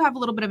that you have a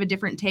little bit of a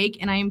different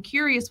take, and I am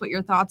curious what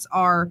your thoughts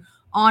are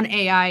on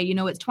AI.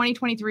 It's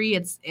 2023.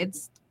 It's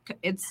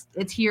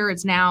here.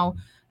 It's now.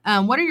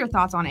 What are your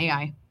thoughts on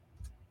AI?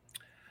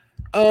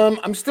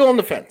 I'm still on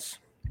the fence.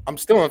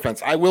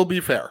 I will be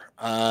fair.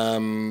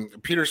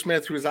 Peter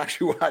Smith, who is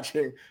actually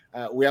watching,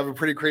 we have a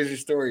pretty crazy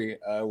story.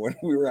 When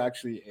we were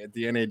actually at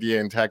the NADA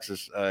in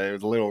Texas, it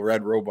was a little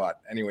red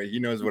robot. Anyway, he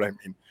knows what I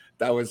mean.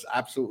 That was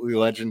absolutely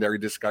legendary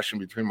discussion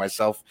between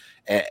myself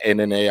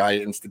and an AI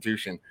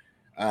institution.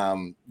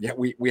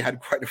 We had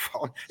quite a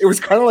fun. It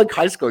was kind of like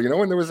high school,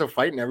 when there was a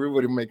fight and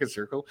everybody would make a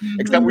circle. Mm-hmm.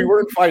 Except we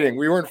weren't fighting,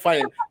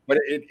 but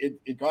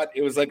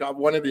it was like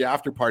one of the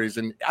after parties,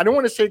 and I don't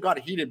want to say it got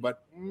heated,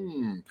 but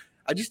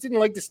I just didn't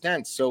like the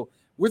stance. So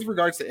with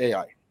regards to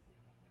AI,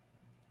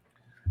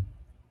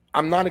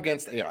 I'm not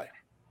against AI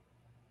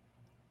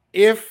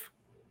if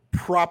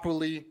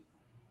properly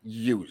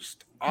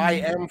used. I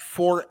am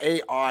for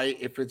AI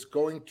if it's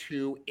going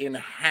to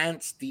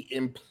enhance the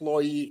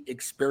employee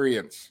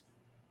experience,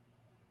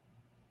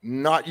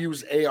 not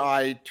use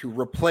AI to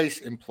replace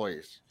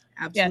employees.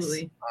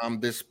 Absolutely. Yes.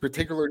 This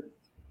particular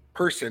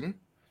person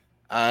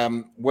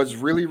was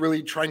really,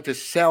 really trying to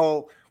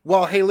sell.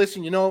 Well, hey,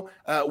 listen,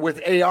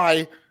 with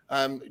AI,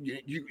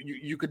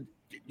 you could,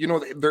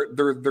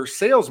 their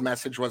sales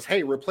message was,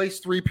 hey,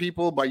 replace 3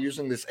 people by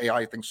using this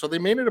AI thing. So they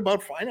made it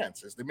about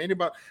finances.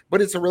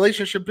 But it's a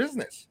relationship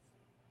business.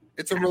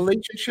 It's a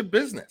relationship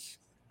business,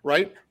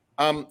 right?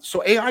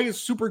 So AI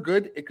is super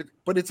good.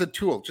 But it's a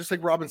tool. Just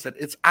like Robin said,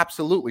 it's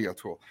absolutely a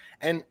tool.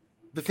 And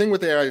the thing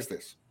with AI is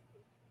this.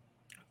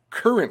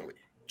 Currently,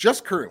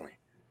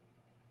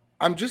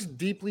 I'm just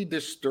deeply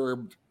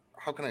disturbed.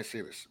 How can I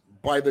say this?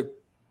 By the,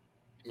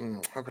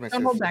 how can I say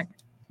Don't hold back.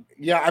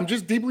 Yeah, I'm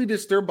just deeply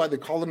disturbed by the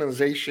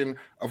colonization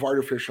of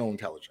artificial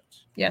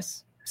intelligence.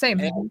 Yes, same.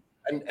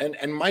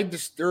 And my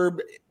disruption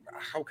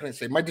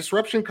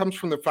comes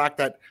from the fact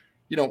that,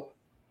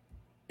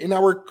 in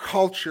our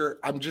culture,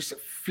 I'm just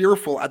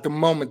fearful at the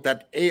moment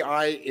that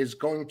AI is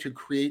going to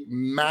create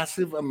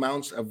massive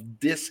amounts of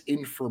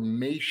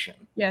disinformation.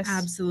 Yes,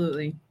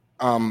 absolutely.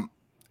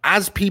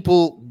 As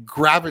people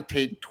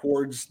gravitate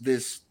towards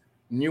this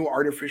new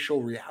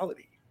artificial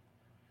reality,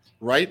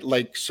 right?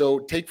 Like, so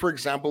take, for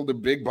example, the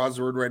big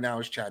buzzword right now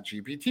is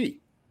ChatGPT.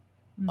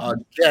 Mm-hmm.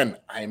 Again,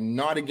 I'm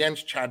not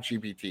against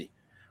ChatGPT,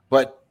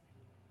 but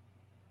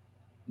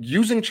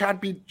using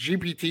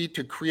ChatGPT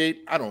to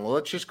create, I don't know,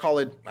 let's just call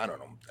it,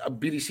 a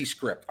BDC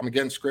script. I'm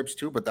against scripts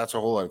too, but that's a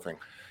whole other thing.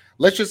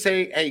 Let's just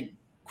say, hey,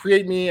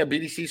 create me a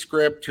BDC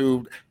script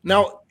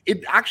now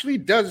it actually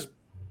does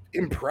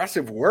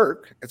impressive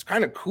work. It's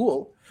kind of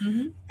cool,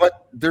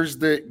 but there's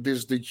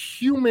the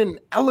human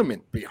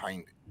element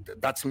behind it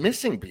that's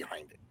missing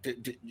behind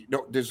it.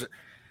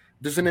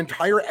 There's an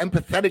entire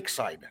empathetic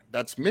side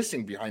that's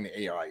missing behind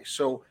AI.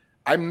 So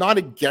I'm not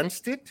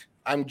against it.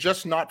 I'm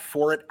just not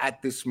for it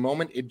at this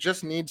moment. It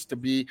just needs to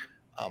be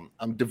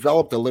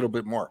developed a little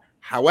bit more.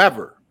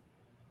 However,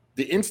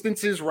 the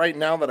instances right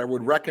now that I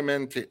would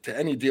recommend to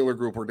any dealer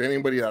group or to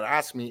anybody that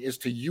asks me is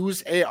to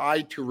use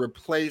AI to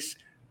replace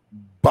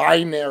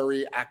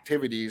binary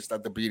activities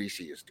that the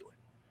BDC is doing,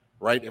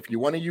 right? If you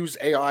want to use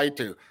AI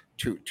to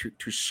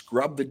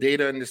scrub the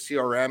data in the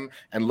CRM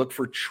and look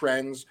for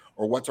trends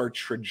or what's our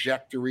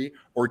trajectory,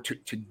 or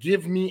to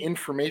give me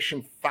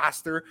information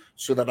faster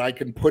so that I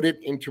can put it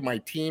into my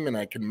team and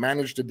I can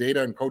manage the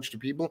data and coach the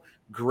people,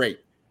 great.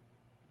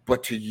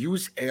 But to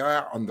use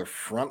AI on the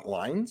front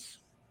lines,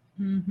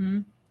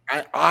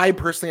 I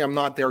personally am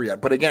not there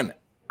yet. But again,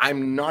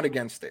 I'm not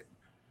against it.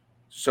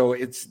 So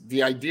it's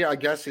the idea, I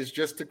guess, is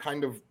just to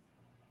kind of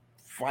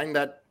find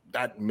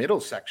that middle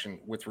section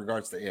with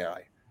regards to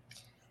AI.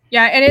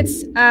 Yeah, and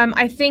it's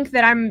I think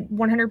that I'm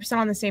 100%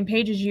 on the same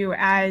page as you,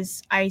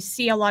 as I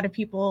see a lot of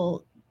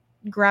people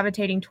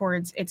gravitating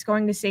towards it's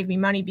going to save me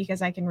money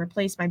because I can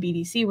replace my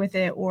BDC with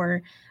it,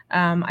 or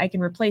I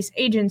can replace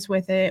agents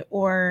with it,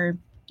 or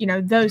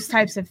those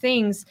types of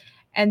things.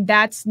 And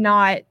that's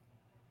not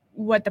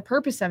what the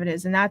purpose of it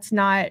is, and that's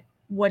not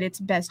what its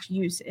best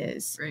use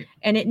is. Right.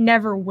 And it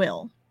never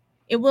will.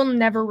 It will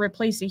never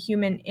replace a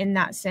human in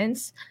that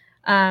sense.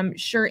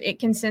 Sure, it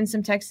can send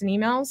some texts and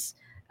emails.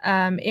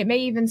 It may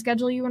even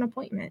schedule you an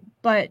appointment,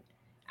 but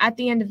at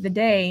the end of the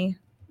day,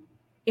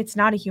 it's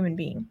not a human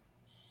being.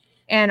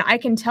 And I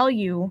can tell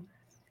you,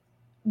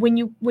 when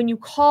you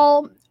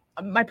call,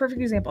 my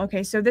perfect example.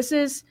 Okay, so this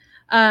is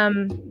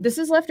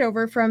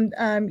leftover from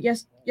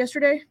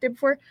yesterday, day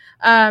before.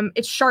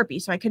 It's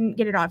Sharpie, so I couldn't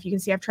get it off. You can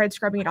see I've tried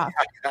scrubbing it off.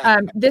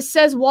 This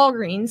says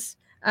Walgreens,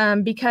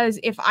 because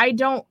if I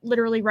don't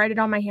literally write it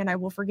on my hand, I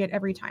will forget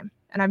every time.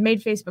 And I've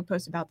made Facebook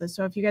posts about this.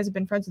 So if you guys have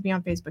been friends with me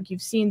on Facebook,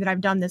 you've seen that I've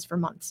done this for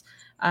months.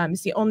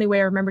 It's the only way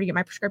I remember to get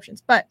my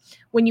prescriptions. But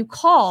when you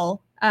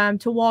call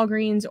to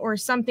Walgreens or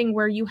something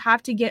where you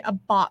have to get a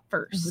bot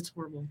first, that's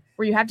horrible.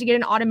 Where you have to get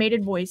an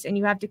automated voice and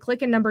you have to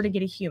click a number to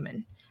get a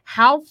human.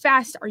 How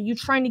fast are you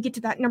trying to get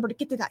to that number to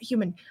get to that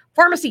human?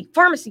 Pharmacy,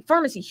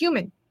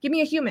 human. Give me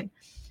a human.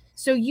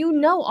 So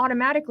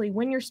automatically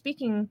when you're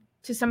speaking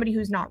to somebody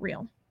who's not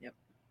real. Yep.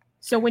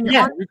 So when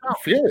you're you can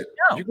feel it.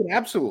 You can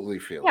absolutely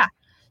feel it.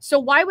 So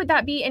why would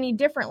that be any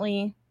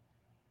differently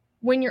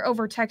when you're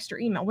over text or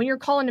email? When you're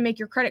calling to make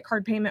your credit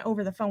card payment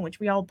over the phone, which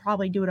we all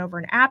probably do it over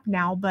an app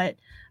now, but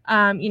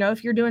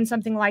if you're doing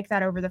something like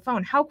that over the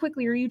phone, how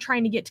quickly are you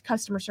trying to get to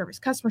customer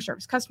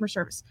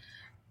service?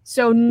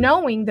 So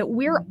knowing that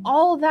we're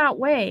all that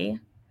way,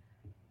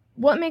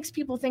 what makes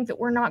people think that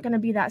we're not going to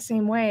be that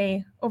same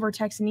way over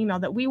text and email,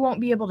 that we won't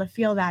be able to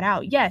feel that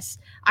out? Yes,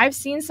 I've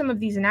seen some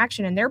of these in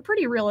action and they're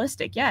pretty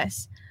realistic,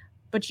 yes,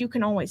 but you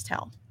can always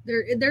tell.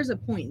 There's a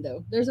point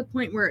though. There's a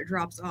point where it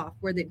drops off,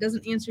 where it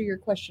doesn't answer your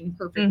question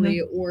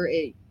perfectly, or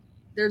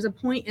there's a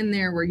point in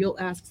there where you'll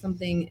ask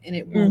something and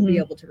it won't be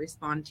able to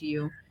respond to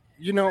you.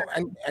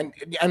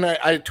 And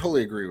I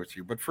totally agree with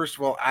you. But first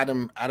of all,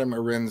 Adam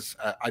Arins,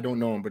 I don't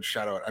know him, but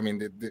shout out. I mean,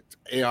 the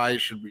AI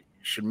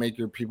should make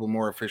your people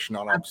more efficient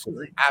on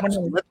Absolutely.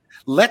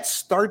 Let's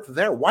start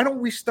there. Why don't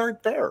we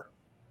start there?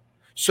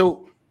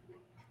 So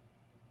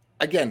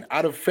again,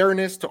 out of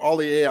fairness to all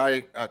the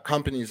AI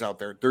companies out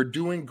there, they're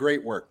doing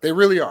great work. They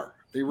really are.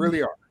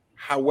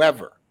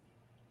 However,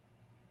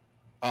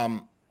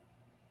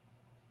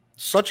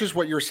 such as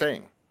what you're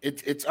saying,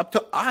 it's up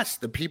to us,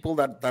 the people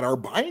that are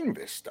buying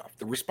this stuff.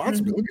 The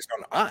responsibility is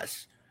on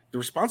us. The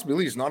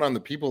responsibility is not on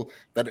the people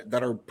that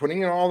are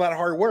putting in all that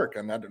hard work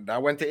and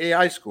that went to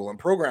AI school and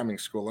programming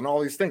school and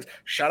all these things.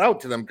 Shout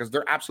out to them because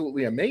they're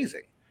absolutely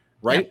amazing,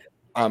 right?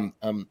 Yeah.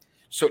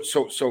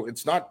 So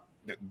it's not.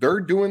 They're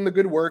doing the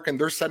good work and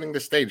they're setting the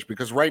stage,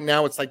 because right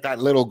now it's like that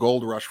little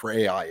gold rush for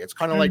AI. It's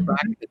kind of like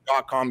back in the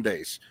 .com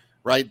days,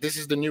 right? This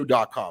is the new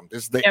 .com.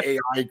 This is the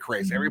AI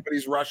craze.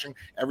 Everybody's rushing.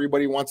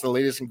 Everybody wants the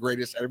latest and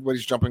greatest.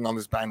 Everybody's jumping on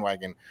this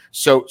bandwagon.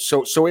 So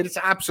it's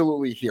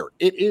absolutely here.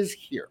 It is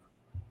here,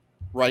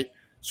 right?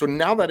 So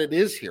now that it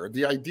is here,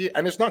 the idea,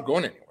 and it's not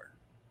going anywhere.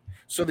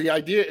 So the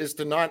idea is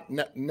to not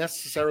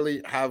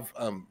necessarily have.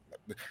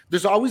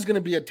 There's always going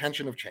to be a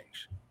tension of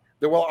change.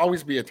 There will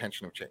always be a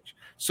tension of change.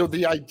 So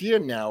the idea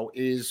now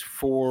is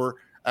for,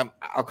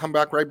 I'll come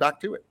right back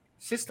to it.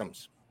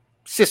 Systems,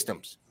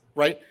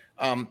 right?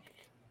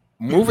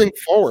 Moving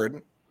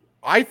forward,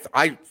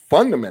 I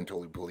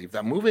fundamentally believe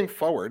that moving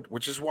forward,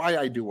 which is why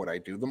I do what I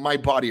do, my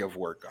body of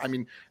work. I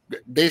mean,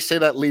 they say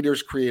that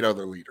leaders create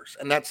other leaders,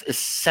 and that's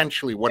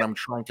essentially what I'm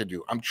trying to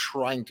do. I'm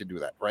trying to do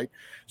that, right?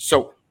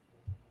 So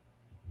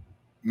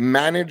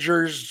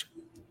managers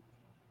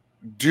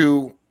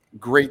do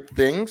great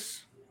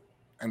things,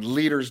 and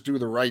leaders do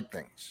the right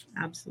things.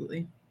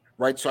 Absolutely.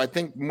 Right. So I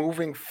think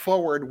moving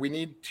forward, we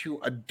need to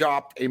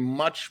adopt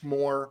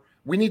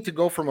we need to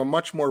go from a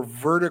much more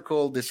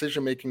vertical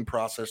decision-making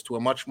process to a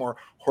much more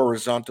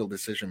horizontal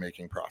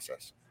decision-making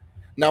process.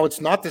 Now,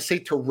 it's not to say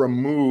to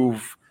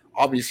remove,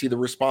 obviously, the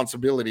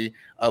responsibility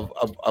of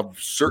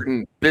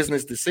certain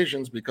business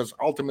decisions, because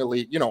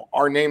ultimately,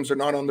 our names are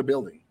not on the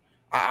building.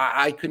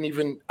 I couldn't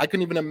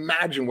even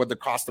imagine what the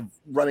cost of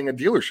running a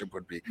dealership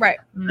would be. Right.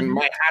 And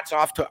my hat's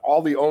off to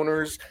all the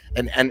owners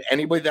and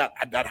anybody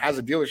that has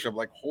a dealership.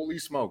 Like, holy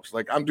smokes,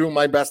 like I'm doing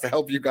my best to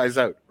help you guys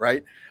out,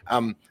 right?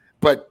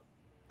 But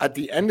at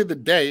the end of the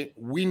day,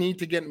 we need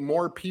to get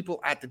more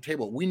people at the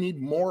table. We need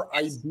more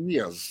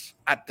ideas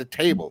at the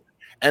table.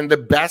 And the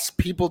best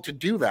people to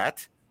do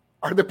that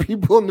are the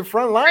people in the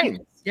front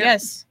line.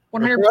 Yes.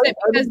 100%. Right?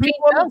 The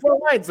people on the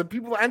front lines, the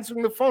people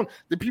answering the phone,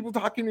 the people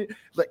talking to,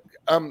 like,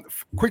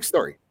 quick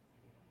story.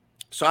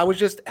 So I was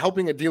just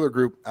helping a dealer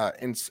group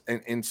in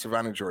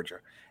Savannah, Georgia,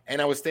 and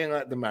I was staying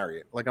at the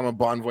Marriott. Like, I'm a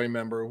Bonvoy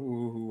member.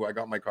 Ooh, I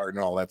got my card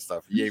and all that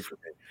stuff. Yay for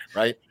me,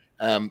 right?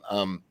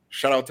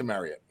 Shout out to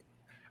Marriott.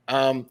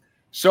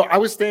 So I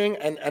was staying,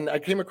 and I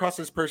came across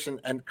this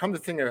person, and come to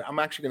think of it, I'm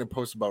actually going to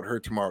post about her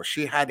tomorrow.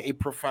 She had a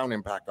profound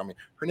impact on me.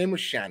 Her name was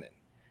Shannon.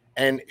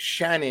 And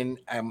Shannon,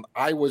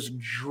 I was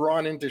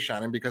drawn into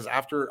Shannon because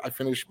after I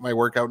finished my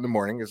workout in the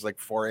morning, it's like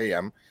 4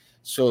 a.m.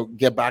 So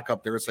get back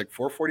up there, it's like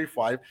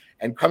 4:45.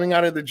 And coming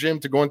out of the gym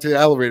to go into the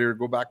elevator,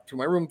 go back to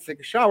my room to take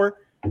a shower,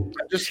 I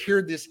just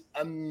hear this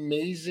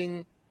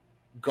amazing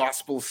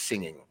gospel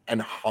singing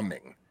and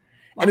humming.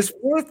 And it's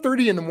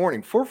 4:30 in the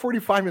morning,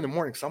 4:45 in the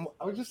morning. So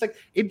I was just like,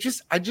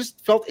 I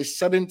just felt a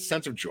sudden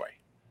sense of joy.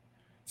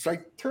 So I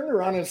turned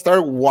around and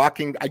started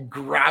walking. I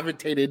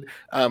gravitated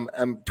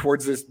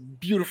towards this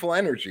beautiful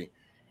energy.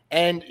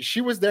 And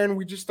she was there, and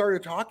we just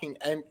started talking.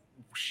 And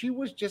she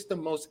was just the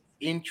most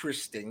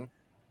interesting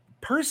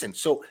person.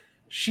 So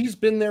she's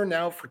been there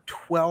now for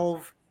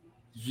 12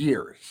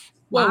 years.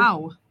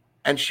 Wow.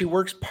 And she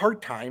works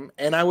part-time.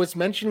 And I was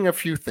mentioning a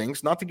few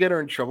things, not to get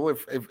her in trouble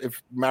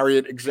if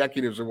Marriott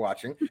executives are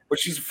watching, but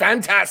she's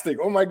fantastic.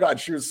 Oh my God,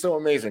 she was so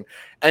amazing.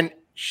 And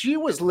she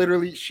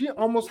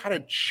almost had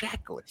a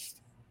checklist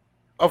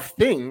of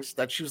things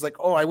that she was like,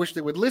 oh, I wish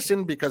they would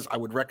listen because I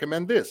would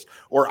recommend this.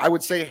 Or I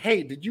would say,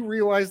 hey, did you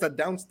realize that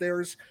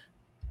downstairs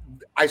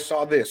I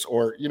saw this?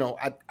 Or,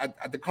 at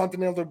the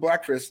Continental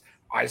Breakfast,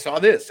 I saw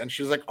this. And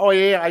she was like, oh,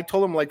 yeah, I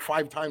told him like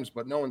 5 times,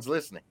 but no one's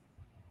listening.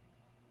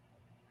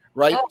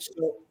 Right?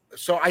 Oh.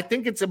 So I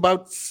think it's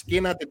about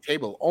skin at the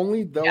table.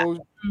 Only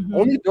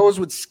those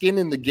with skin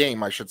in the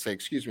game, I should say,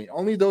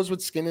 only those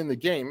with skin in the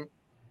game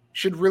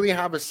should really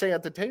have a say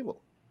at the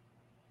table.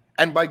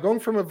 And by going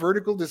from a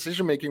vertical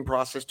decision-making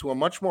process to a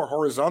much more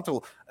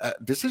horizontal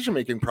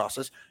decision-making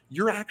process,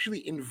 you're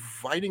actually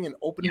inviting and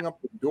opening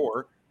up the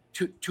door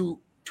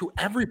to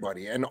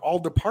everybody and all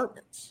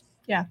departments.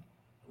 Yeah.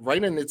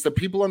 Right. And it's the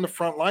people on the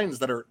front lines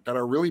that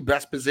are really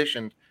best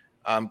positioned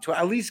to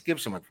at least give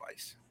some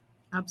advice.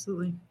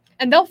 Absolutely.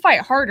 And they'll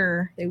fight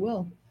harder. They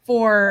will.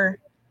 For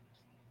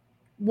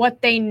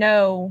what they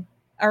know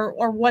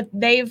or what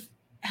they've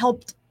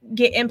helped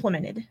get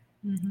implemented.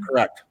 Mm-hmm.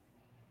 Correct.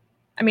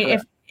 I mean,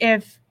 Correct.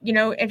 If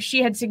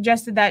she had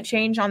suggested that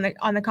change on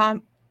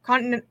the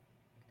continent,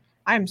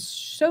 I'm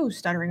so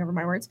stuttering over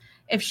my words.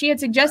 If she had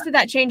suggested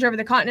that change over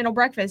the continental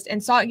breakfast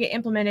and saw it get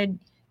implemented,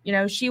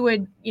 she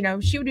would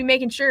be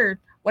making sure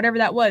whatever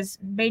that was,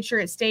 made sure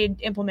it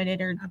stayed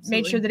implemented or Absolutely.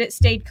 Made sure that it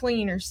stayed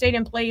clean or stayed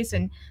in place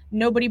and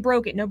nobody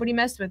broke it, nobody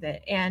messed with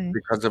it. And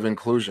because of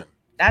inclusion.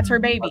 That's her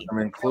baby. Because of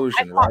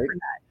inclusion, right?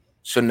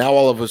 So now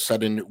all of a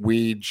sudden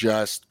we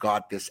just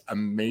got this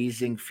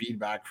amazing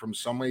feedback from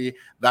somebody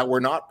that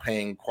we're not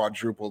paying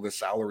quadruple the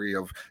salary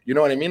of, you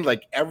know what I mean?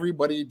 Like,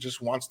 everybody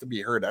just wants to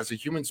be heard. As a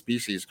human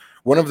species,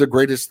 one of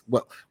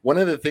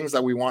the things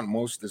that we want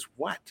most is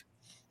what?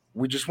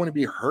 We just want to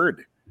be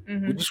heard.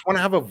 Mm-hmm. We just want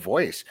to have a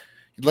voice.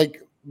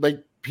 Like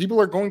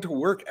people are going to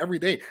work every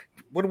day.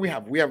 What do we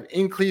have? We have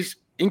increased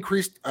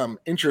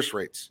interest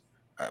rates.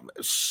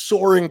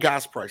 Soaring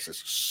gas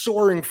prices,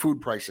 soaring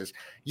food prices,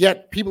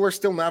 yet people are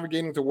still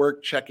navigating to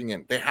work, checking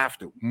in. They have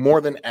to,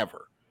 more than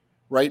ever,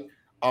 right?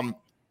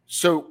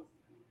 So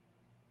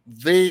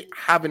they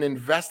have an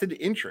invested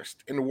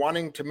interest in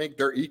wanting to make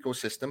their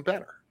ecosystem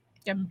better.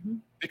 Yep.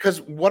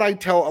 Because what I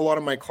tell a lot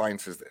of my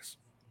clients is this: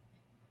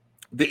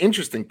 the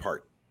interesting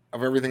part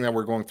of everything that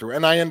we're going through,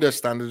 and I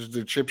understand there's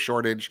the chip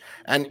shortage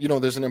and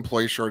there's an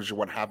employee shortage or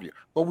what have you,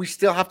 but we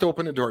still have to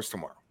open the doors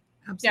tomorrow.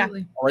 Absolutely.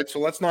 Yeah. All right. So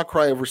let's not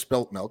cry over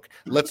spilt milk.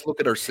 Let's look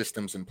at our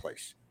systems in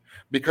place.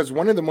 Because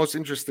one of the most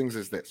interesting things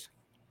is this: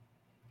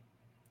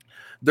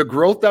 the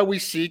growth that we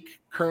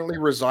seek currently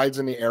resides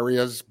in the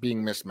areas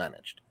being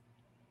mismanaged.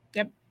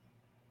 Yep.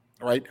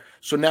 All right.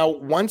 So now,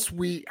 once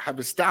we have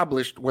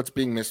established what's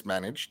being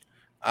mismanaged,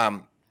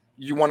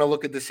 you want to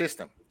look at the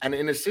system. And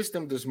in a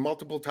system, there's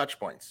multiple touch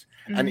points.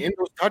 Mm-hmm. And in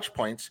those touch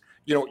points,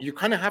 you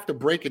kind of have to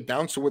break it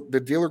down. So with the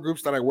dealer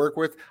groups that I work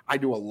with, I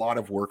do a lot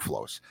of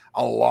workflows,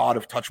 a lot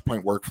of touch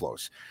point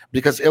workflows,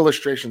 because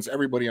illustrations,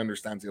 everybody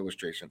understands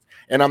illustrations.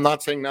 And I'm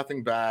not saying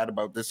nothing bad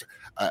about this,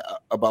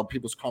 about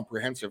people's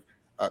comprehensive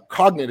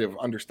cognitive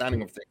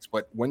understanding of things.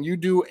 But when you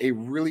do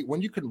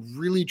when you can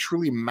really,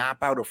 truly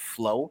map out a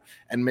flow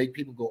and make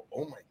people go,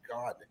 oh my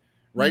God,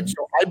 right? Mm-hmm.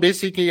 So I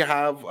basically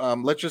have,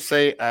 let's just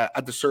say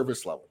at the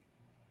service level,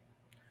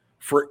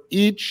 for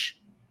each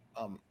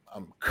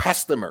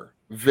customer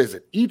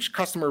visit,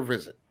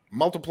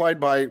 multiplied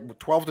by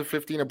 12 to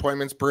 15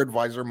 appointments per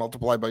advisor,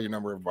 multiplied by your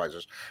number of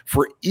advisors.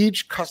 For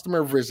each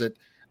customer visit,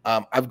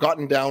 I've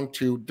gotten down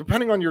to,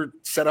 depending on your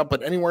setup,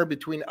 but anywhere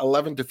between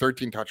 11 to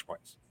 13 touch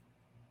points.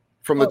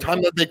 From the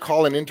time that they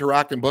call and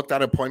interact and book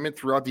that appointment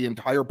throughout the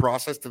entire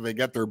process till they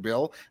get their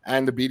bill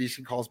and the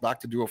BDC calls back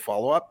to do a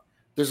follow-up,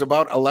 there's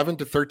about 11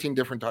 to 13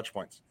 different touch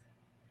points.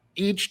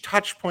 Each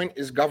touch point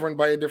is governed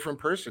by a different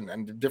person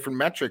and different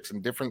metrics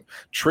and different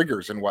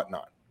triggers and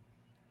whatnot,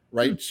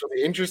 right? So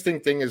the interesting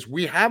thing is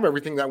we have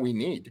everything that we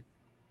need,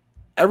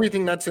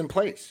 everything that's in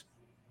place.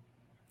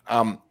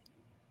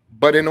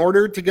 But in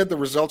order to get the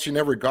results you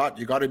never got,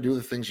 you got to do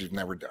the things you've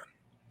never done.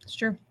 It's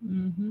true.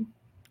 Mm-hmm.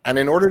 And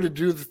in order to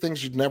do the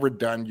things you've never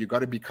done, you got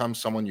to become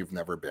someone you've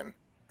never been.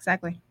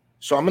 Exactly.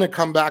 So I'm going to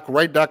come back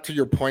to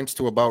your points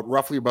to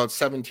roughly about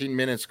 18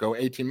 minutes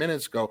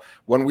ago,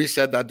 when we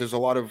said that there's a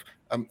lot of,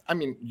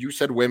 you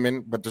said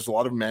women, but there's a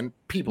lot of men,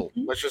 people.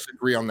 Mm-hmm. Let's just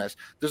agree on this.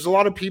 There's a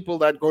lot of people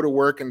that go to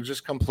work and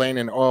just complain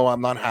and, oh,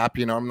 I'm not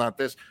happy, I'm not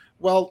this.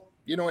 Well,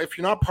 if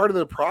you're not part of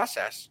the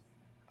process,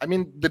 the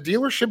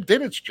dealership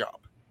did its job.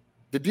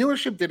 The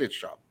dealership did its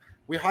job.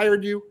 We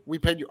hired you. We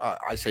paid you.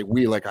 I say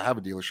we like I have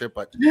a dealership,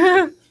 but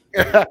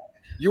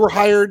you were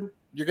hired.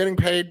 You're getting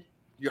paid.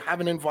 You have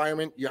an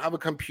environment. You have a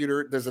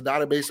computer. There's a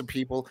database of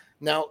people.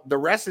 Now, the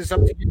rest is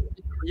up to you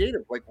to be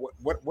creative. Like,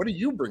 what do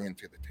you bring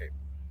into the table?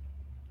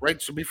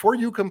 Right? So before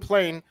you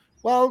complain,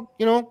 well,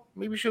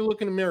 maybe you should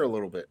look in the mirror a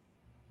little bit.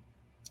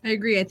 I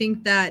agree. I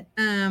think that,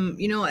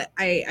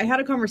 I had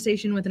a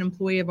conversation with an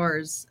employee of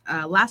ours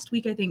last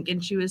week, I think,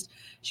 and she was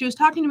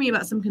talking to me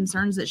about some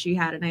concerns that she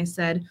had. And I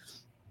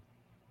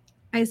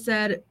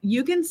said,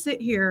 you can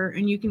sit here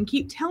and you can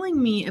keep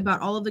telling me about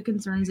all of the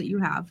concerns that you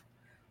have,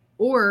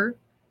 or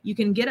you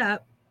can get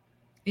up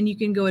and you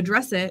can go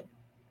address it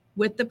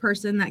with the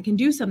person that can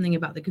do something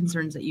about the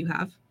concerns that you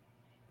have.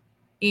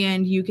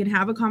 And you can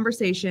have a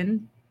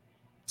conversation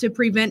to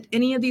prevent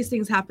any of these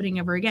things happening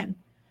ever again.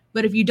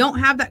 But if you don't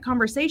have that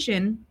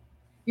conversation,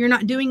 you're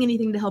not doing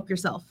anything to help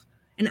yourself.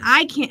 And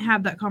I can't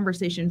have that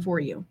conversation for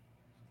you.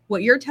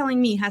 What you're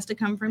telling me has to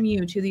come from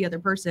you to the other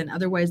person.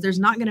 Otherwise, there's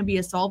not going to be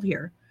a solve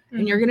here,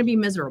 and you're going to be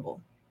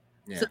miserable.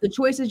 Yeah. So the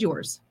choice is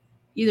yours.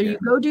 Either you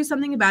go do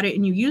something about it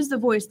and you use the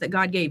voice that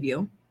God gave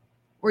you,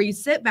 or you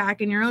sit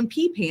back in your own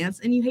pee pants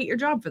and you hate your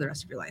job for the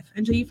rest of your life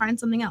until you find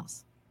something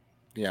else.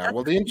 Yeah, that's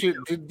well, the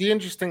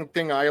interesting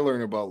thing I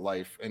learned about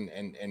life, and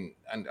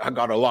I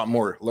got a lot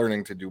more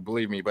learning to do,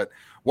 believe me, but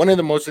one of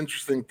the most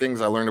interesting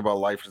things I learned about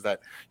life is that,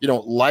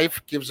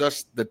 life gives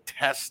us the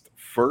test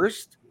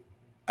first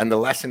and the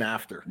lesson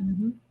after,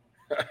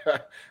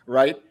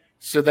 right?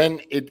 So then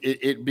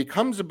it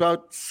becomes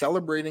about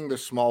celebrating the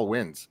small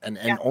wins, and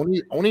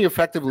only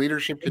effective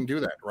leadership can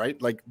do that,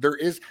 right? Like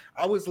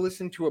I was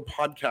listening to a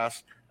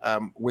podcast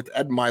with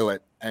Ed Milet,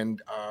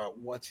 and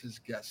what's his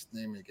guest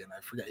name again?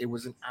 I forget. It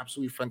was an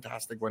absolutely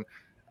fantastic one.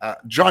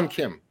 John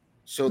Kim.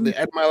 So the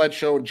Ed Milet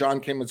show, John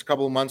Kim, was a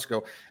couple of months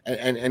ago,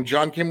 and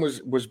John Kim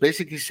was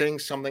basically saying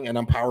something, and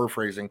I'm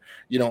paraphrasing.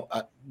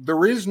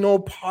 There is no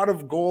pot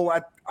of gold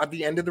at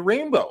the end of the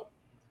rainbow.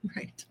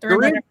 Right.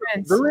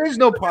 There is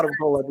no pot of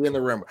gold at the end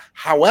of the rainbow.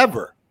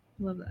 However,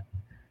 love that.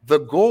 The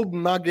gold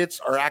nuggets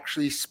are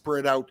actually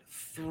spread out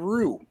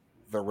through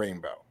the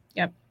rainbow.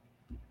 Yep.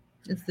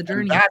 It's the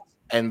journey.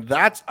 And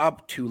that's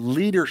up to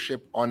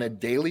leadership on a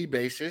daily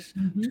basis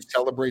to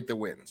celebrate the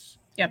wins.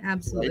 Yep,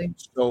 absolutely.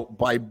 Right? So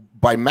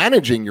by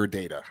managing your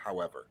data,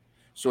 however,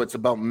 so it's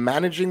about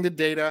managing the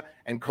data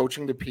and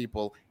coaching the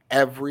people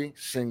every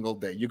single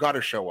day. You got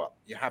to show up.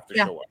 You have to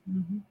show up.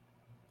 Mm-hmm.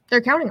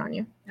 They're counting on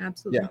you.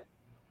 Absolutely. Yeah,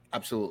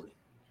 absolutely.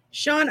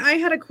 Shawn, I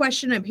had a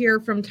question up here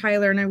from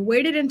Tyler, and I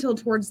waited until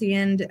towards the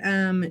end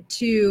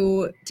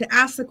to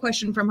ask the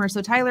question from her.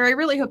 So Tyler, I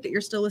really hope that you're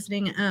still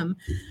listening.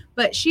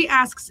 But she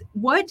asks,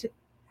 what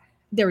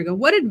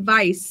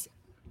advice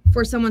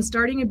for someone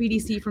starting a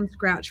BDC from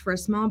scratch for a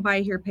small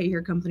buy here, pay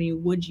here company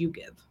would you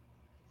give?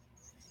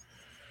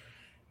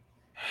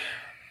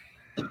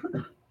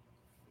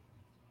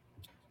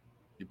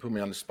 You put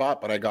me on the spot,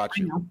 but I got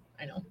you.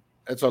 I know.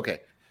 It's okay.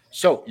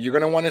 So you're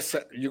gonna want to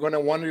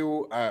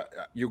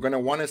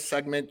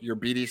segment your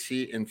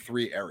BDC in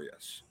 3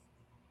 areas.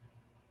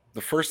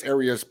 The first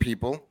area is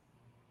people,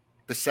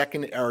 the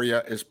second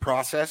area is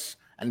process,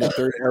 and the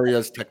third area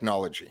is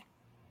technology.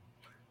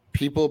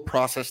 People,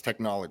 process,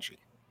 technology.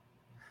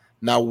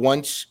 Now,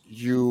 once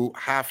you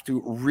have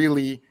to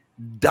really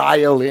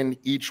dial in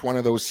each one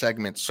of those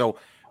segments. So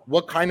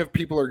what kind of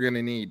people are going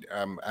to need?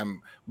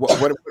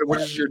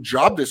 What is your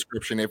job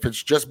description? If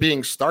it's just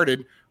being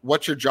started,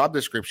 what's your job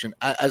description?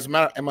 Am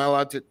I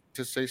allowed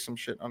to say some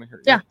shit on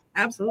here? Yeah,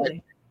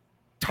 absolutely.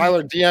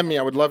 Tyler, DM me.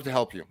 I would love to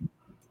help you.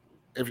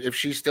 If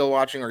she's still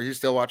watching or he's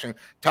still watching,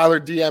 Tyler,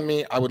 DM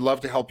me. I would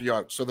love to help you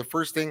out. So the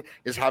first thing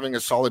is having a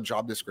solid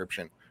job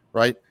description,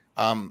 right?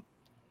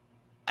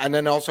 And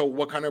then also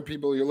what kind of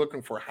people you're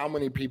looking for, how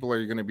many people are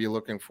you going to be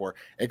looking for,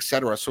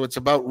 etc. So it's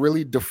about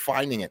really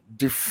defining it.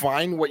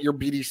 Define what your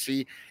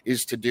BDC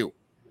is to do.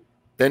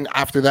 Then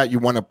after that, you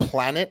want to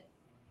plan it.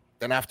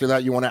 Then after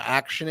that, you want to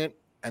action it.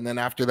 And then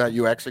after that,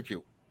 you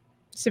execute.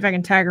 See if I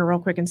can tag her real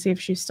quick and see if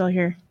she's still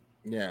here.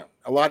 Yeah,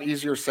 a lot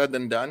easier said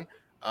than done.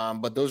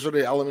 But those are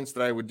the elements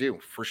that I would do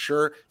for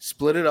sure.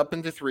 Split it up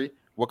into 3.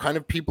 What kind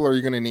of people are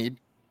you going to need?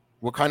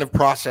 What kind of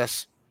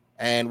process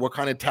and what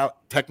kind of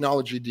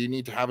technology do you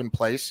need to have in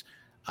place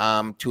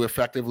to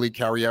effectively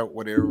carry out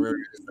whatever it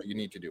is that you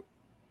need to do?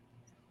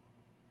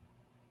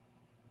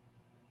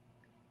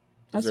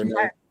 Is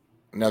there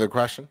another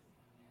question?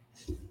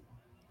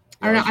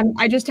 I don't know.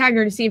 I just tagged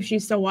her to see if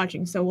she's still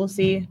watching, so we'll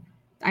see.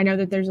 I know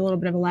that there's a little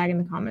bit of a lag in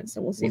the comments,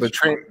 so we'll see. Well,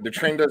 the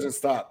train doesn't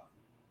stop.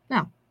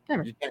 No,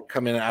 never. You can't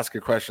come in and ask a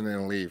question and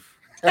then leave.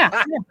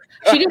 Yeah.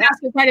 She did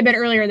ask it quite a bit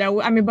earlier,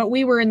 though. I mean, but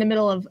we were in the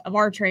middle of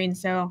our train,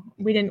 so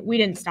we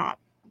didn't stop.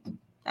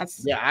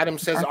 That's Adam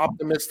says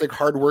optimistic,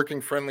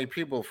 hardworking, friendly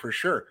people for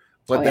sure.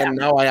 But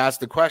now I ask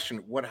the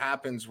question: what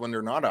happens when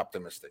they're not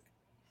optimistic?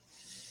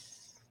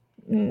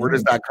 Where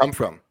does that come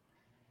from?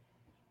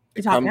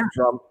 It comes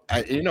from,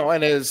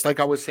 and it's like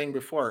I was saying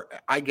before,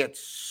 I get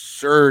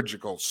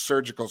surgical,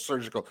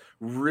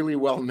 really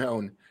well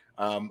known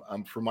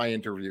for my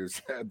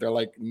interviews. They're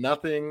like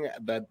nothing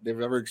that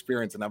they've ever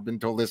experienced. And I've been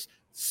told this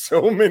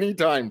so many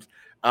times.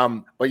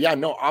 But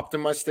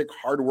optimistic,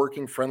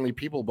 hardworking, friendly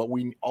people. But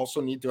we also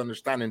need to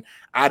understand, and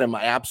Adam,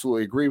 I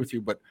absolutely agree with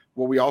you. But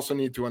what we also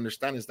need to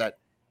understand is that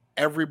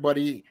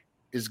everybody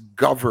is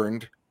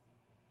governed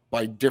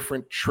by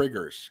different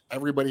triggers.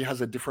 Everybody has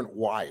a different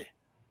why.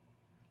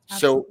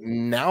 So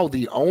now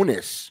the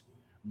onus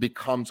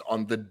becomes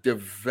on the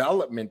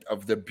development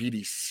of the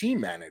BDC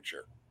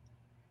manager.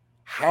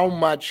 How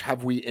much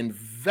have we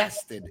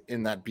invested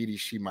in that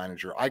BDC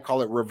manager? I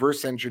call it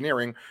reverse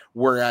engineering,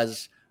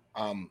 whereas,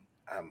 how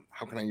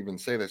can I even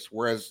say this?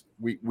 Whereas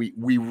we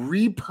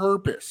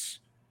repurpose,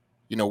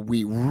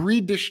 we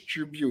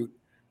redistribute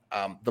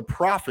the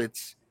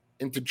profits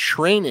into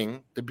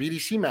training the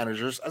BDC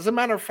managers. As a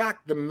matter of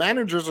fact, the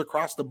managers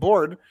across the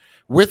board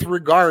with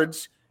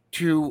regards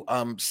to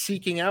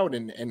seeking out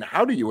and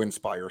how do you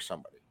inspire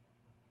somebody?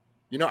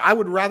 I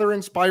would rather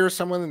inspire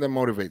someone than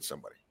motivate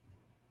somebody.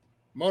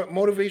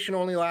 Motivation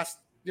only lasts,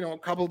 a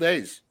couple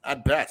days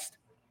at best,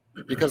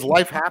 because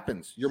life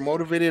happens. You're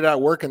motivated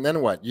at work, and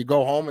then what? You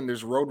go home and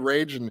there's road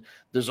rage and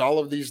there's all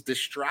of these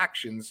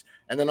distractions,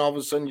 and then all of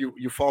a sudden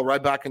you fall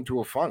right back into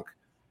a funk.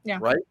 Yeah.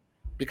 Right?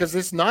 Because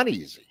it's not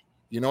easy.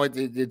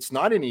 It's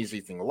not an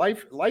easy thing.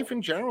 Life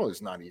in general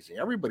is not easy.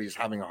 Everybody's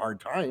having a hard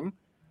time.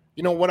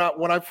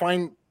 What I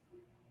find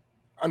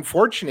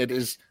unfortunate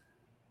is,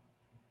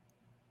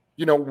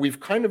 we've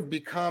kind of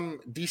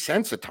become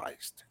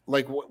desensitized.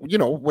 Like,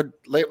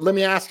 let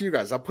me ask you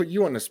guys. I'll put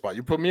you on the spot.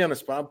 You put me on the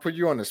spot. I'll put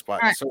you on the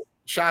spot. Right. So,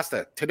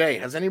 Shasta, today,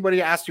 has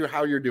anybody asked you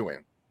how you're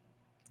doing?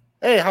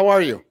 Hey, how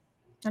are you?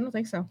 I don't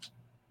think so.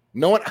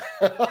 No one.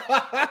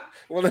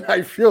 Well, then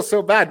I feel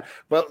so bad.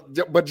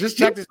 But just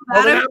check this.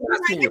 When I'm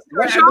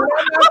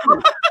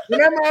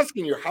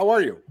asking you, how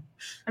are you?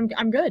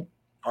 I'm good.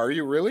 Are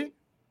you really?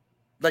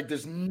 Like,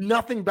 there's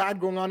nothing bad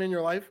going on in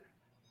your life.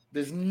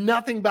 There's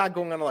nothing bad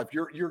going on in life.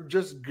 You're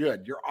just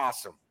good. You're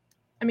awesome.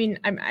 I mean,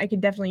 I could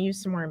definitely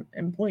use some more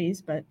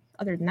employees, but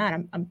other than that,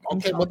 I'm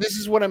okay. Well, this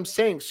is what I'm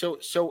saying.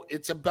 So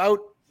it's about,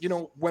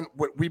 when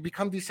we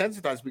become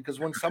desensitized, because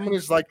when someone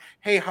is like,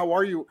 "Hey, how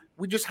are you?"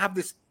 we just have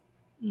this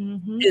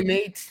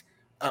innate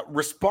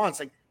response,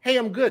 like, "Hey,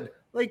 I'm good."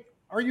 Like,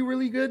 are you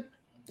really good?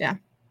 Yeah.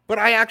 But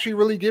I actually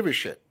really give a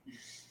shit,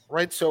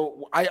 right?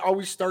 So I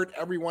always start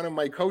every one of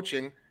my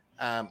coaching.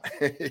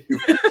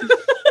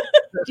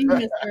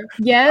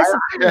 Yes.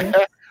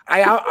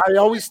 I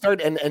always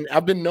start, and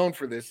I've been known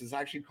for this. It's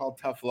actually called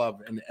tough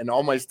love, and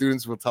all my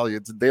students will tell you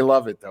they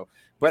love it though.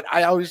 But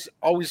I always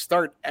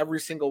start every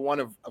single one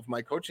of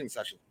my coaching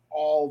sessions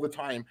all the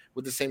time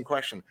with the same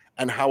question: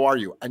 and how are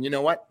you? And you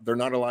know what? They're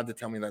not allowed to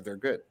tell me that they're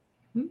good.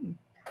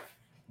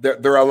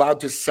 They're allowed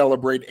to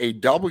celebrate a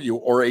W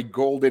or a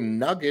golden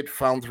nugget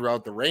found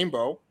throughout the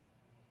rainbow.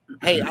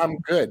 Hey, I'm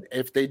good.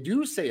 If they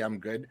do say I'm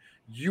good,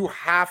 you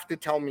have to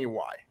tell me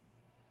why.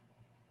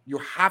 You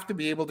have to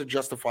be able to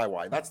justify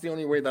why. That's the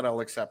only way that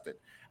I'll accept it.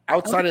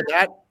 Outside of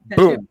that,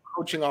 boom,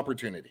 coaching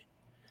opportunity.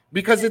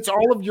 Because it's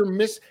all of your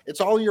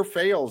it's all your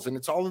fails, and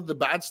it's all of the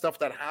bad stuff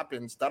that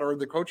happens that are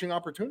the coaching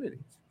opportunities.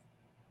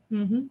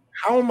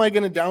 How am I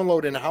going to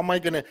download and how am I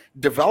going to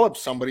develop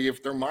somebody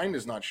if their mind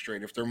is not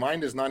straight, if their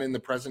mind is not in the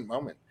present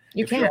moment?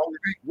 You can't.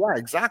 Yeah,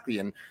 exactly.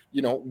 And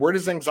where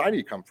does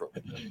anxiety come from?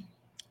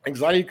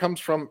 Anxiety comes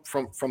from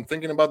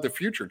thinking about the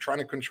future, trying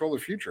to control the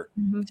future.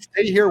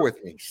 Stay here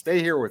with me.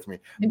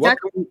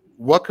 Exactly.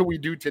 What can we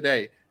do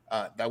today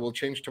that will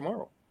change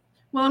tomorrow?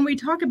 Well, and we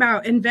talk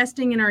about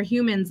investing in our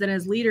humans, and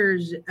as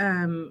leaders,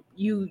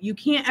 you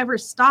can't ever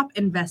stop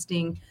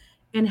investing.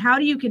 And how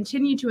do you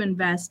continue to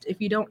invest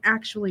if you don't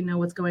actually know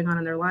what's going on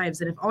in their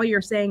lives? And if all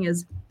you're saying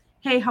is,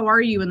 "Hey, how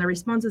are you?" and the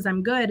response is,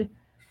 "I'm good,"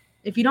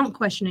 if you don't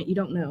question it, you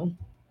don't know.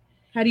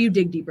 How do you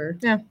dig deeper?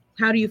 Yeah.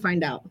 How do you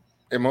find out?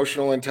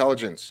 Emotional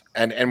intelligence,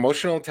 and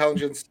emotional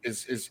intelligence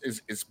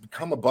is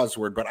become a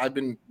buzzword, but I've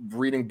been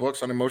reading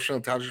books on emotional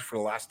intelligence for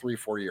the last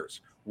 3-4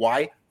 years.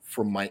 Why?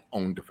 For my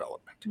own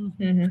development.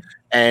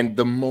 And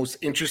the most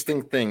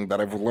interesting thing that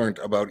I've learned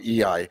about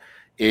EI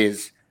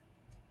is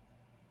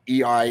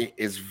EI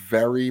is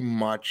very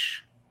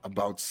much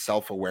about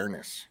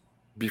self-awareness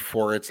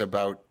before it's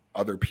about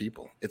other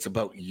people. It's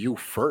about you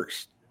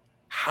first.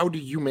 How do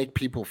you make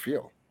people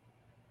feel?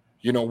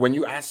 You know, when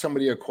you ask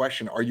somebody a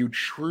question, are you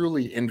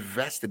truly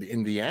invested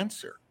in the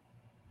answer?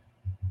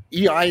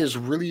 EI is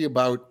really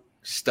about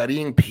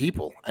studying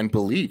people and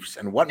beliefs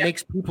and what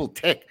makes people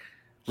tick.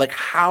 Like,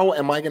 how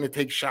am I going to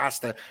take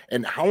Shasta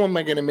and how am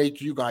I going to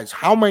make you guys,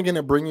 how am I going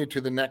to bring you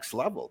to the next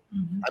level?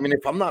 I mean,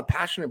 if I'm not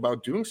passionate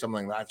about doing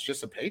something like that, it's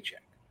just a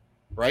paycheck,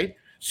 right?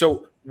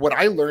 So what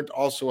I learned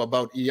also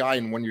about EI,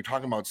 and when you're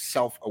talking about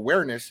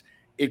self-awareness,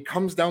 it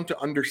comes down to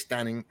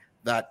understanding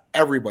that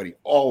everybody,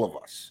 all of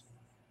us,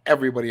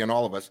 everybody and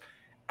all of us,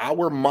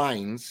 our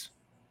minds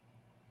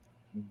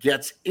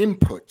gets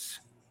inputs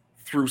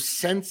through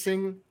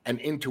sensing and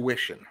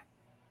intuition.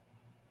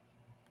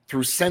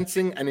 Through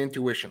sensing and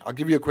intuition. I'll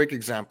give you a quick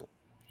example.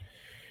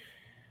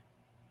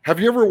 Have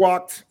you ever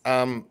walked,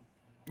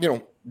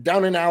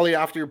 down an alley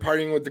after you're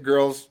partying with the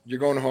girls? You're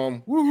going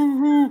home,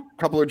 woo,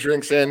 couple of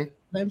drinks in,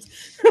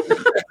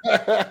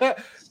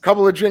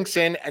 couple of drinks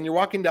in, and you're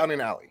walking down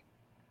an alley.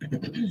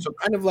 So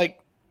kind of like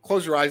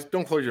close your eyes,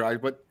 don't close your eyes,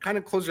 but kind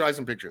of close your eyes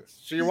and picture this.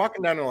 So you're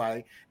walking down an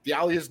alley. The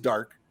alley is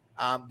dark.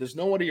 There's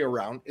nobody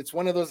around. It's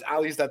one of those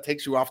alleys that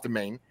takes you off the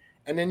main.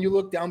 And then you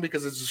look down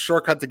because it's a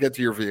shortcut to get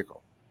to your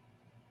vehicle.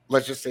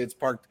 Let's just say it's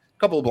parked a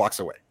couple of blocks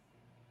away.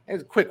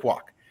 It's a quick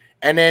walk.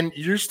 And then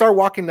you start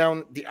walking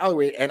down the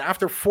alleyway. And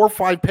after 4 or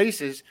 5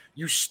 paces,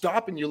 you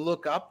stop and you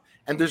look up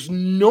and there's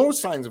no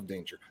signs of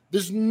danger.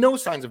 There's no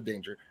signs of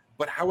danger.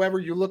 But however,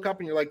 you look up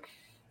and you're like,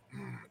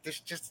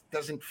 this just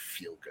doesn't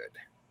feel good.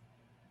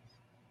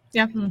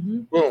 Yeah.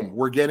 Boom.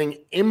 We're getting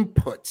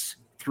inputs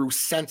through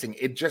sensing.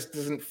 It just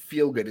doesn't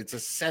feel good. It's a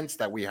sense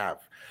that we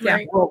have.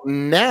 Yeah. Well,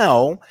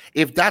 now,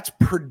 if that's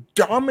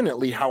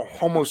predominantly how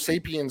Homo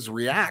sapiens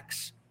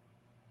reacts,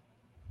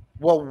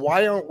 well,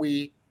 why aren't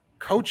we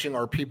coaching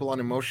our people on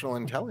emotional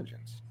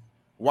intelligence?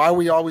 Why are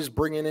we always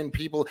bringing in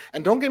people?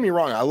 And don't get me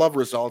wrong, I love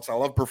results. I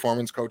love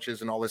performance coaches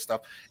and all this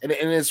stuff. And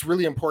it's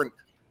really important.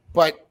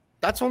 But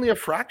that's only a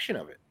fraction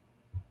of it.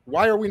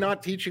 Why are we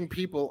not teaching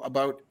people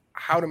about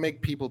how to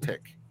make people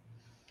tick?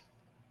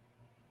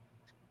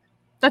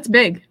 That's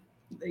big.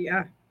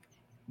 Yeah.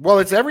 Well,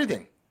 it's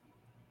everything.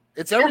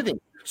 It's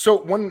everything.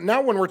 So when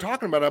we're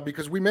talking about it,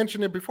 because we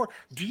mentioned it before,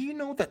 do you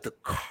know that the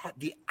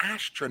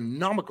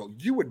astronomical,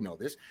 you would know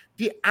this,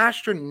 the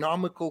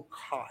astronomical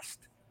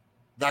cost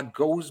that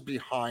goes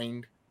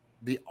behind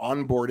the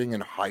onboarding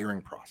and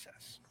hiring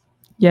process?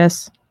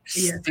 Yes.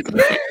 Yeah.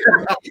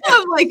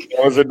 I'm like,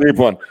 that was a deep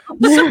one.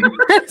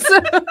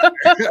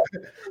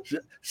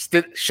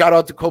 Shout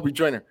out to Kobe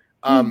Joyner.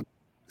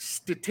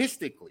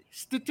 Statistically,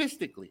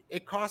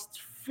 it costs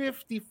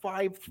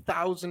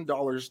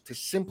 $55,000 to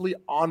simply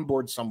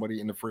onboard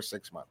somebody in the first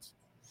 6 months.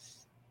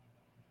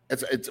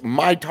 It's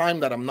my time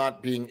that I'm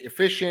not being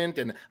efficient,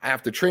 and I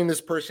have to train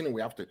this person, and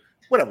we have to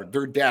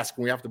their desk,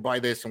 and we have to buy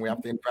this, and we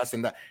have to invest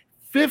in that.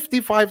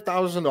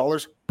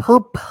 $55,000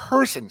 per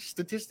person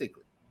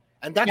statistically,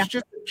 and that's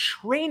just a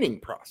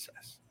training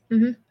process,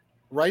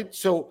 right?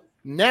 So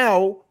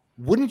now,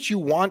 wouldn't you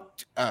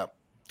want to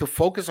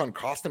focus on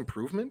cost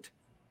improvement?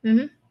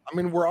 I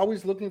mean, we're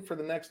always looking for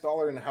the next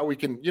dollar and how we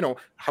can,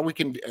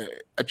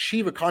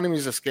 achieve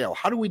economies of scale.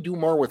 How do we do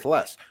more with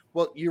less?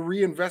 Well, you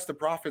reinvest the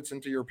profits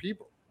into your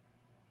people.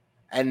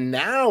 And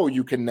now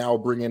you can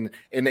bring in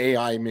an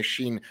AI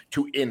machine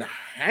to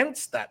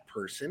enhance that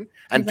person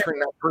and turn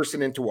that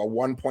person into a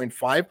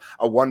 1.5,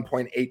 a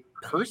 1.8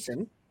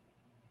 person,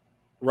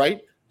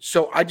 right?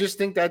 So I just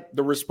think that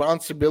the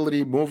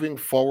responsibility moving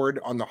forward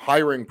on the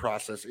hiring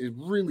process is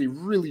really,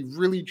 really,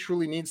 really,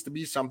 truly needs to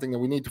be something that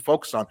we need to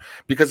focus on.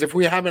 Because if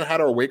we haven't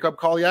had our wake-up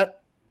call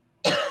yet,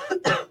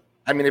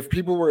 I mean, if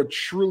people were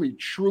truly,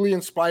 truly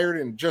inspired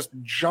and just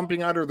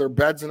jumping out of their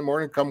beds in the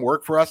morning to come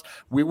work for us,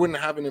 we wouldn't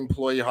have an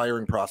employee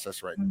hiring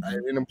process right now,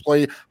 an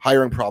employee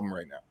hiring problem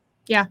right now.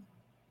 Yeah.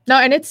 No,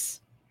 and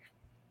it's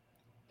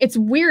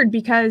weird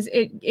because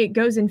it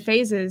goes in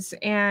phases,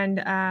 and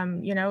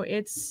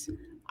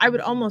I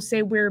would almost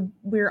say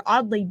we're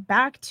oddly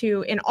back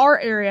to, in our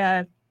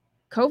area,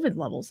 COVID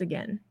levels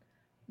again,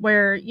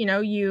 where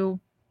you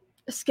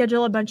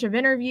schedule a bunch of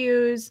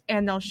interviews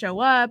and they'll show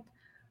up,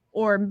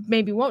 or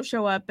maybe won't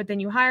show up, but then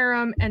you hire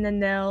them and then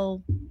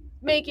they'll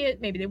make it,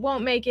 maybe they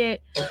won't make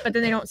it, but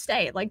then they don't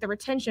stay. Like the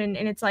retention,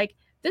 and it's like,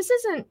 this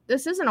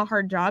isn't a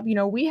hard job.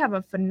 We have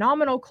a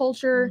phenomenal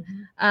culture.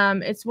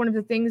 It's one of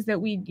the things that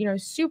we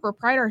super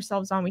pride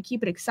ourselves on. We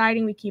keep it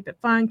exciting, we keep it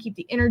fun, keep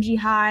the energy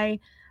high,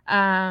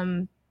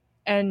 and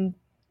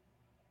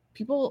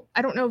people,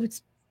 I don't know if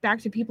it's back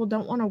to people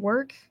don't want to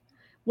work.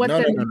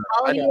 No.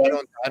 I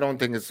don't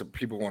think it's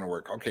people want to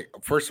work. Okay,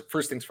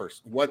 first things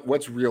first.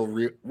 What's real?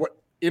 What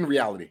in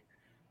reality?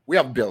 We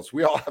have bills.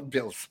 We all have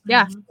bills.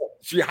 Yeah.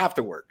 So you have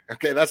to work.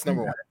 Okay, that's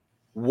number one.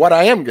 What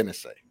I am gonna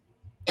say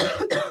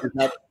is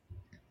that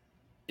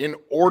in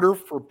order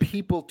for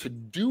people to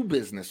do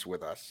business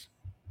with us,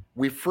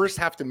 we first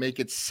have to make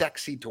it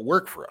sexy to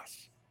work for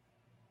us.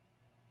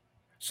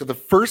 So the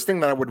first thing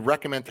that I would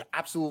recommend to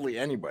absolutely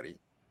anybody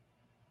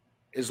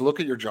is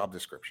look at your job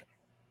description.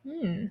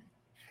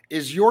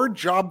 Is your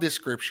job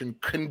description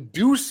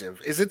conducive?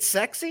 Is it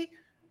sexy?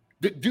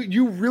 Do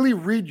you really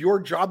read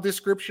your job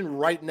description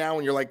right now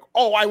and you're like,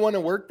 oh, I want to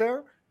work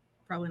there?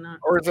 Probably not.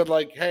 Or is it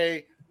like,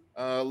 hey,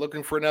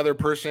 looking for another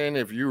person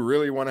if you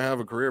really want to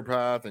have a career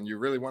path and you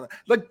really want to,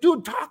 like,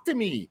 dude, talk to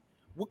me.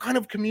 What kind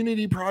of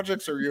community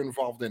projects are you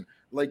involved in?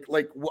 Like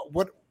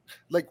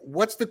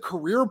what's the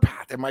career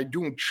path? Am I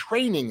doing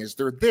training? Is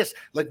there this?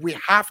 Like, we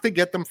have to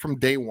get them from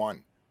day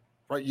one,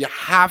 right? You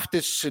have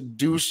to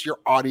seduce your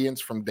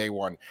audience from day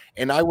one.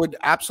 And I would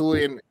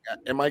absolutely, and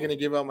am I going to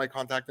give out my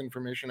contact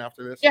information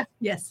after this? Yeah.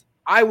 Yes.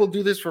 I will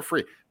do this for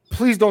free.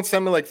 Please don't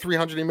send me like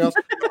 300 emails.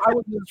 I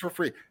will do this for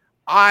free.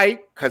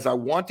 Because I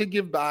want to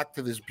give back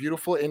to this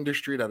beautiful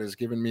industry that has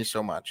given me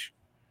so much.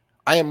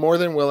 I am more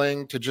than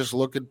willing to just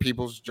look at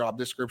people's job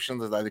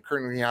descriptions that I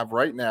currently have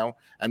right now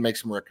and make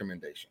some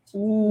recommendations.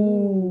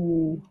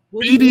 Ooh.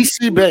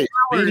 BDC based.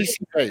 I'm going to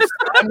stay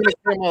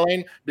in my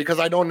lane because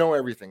I don't know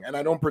everything and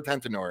I don't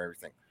pretend to know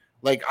everything.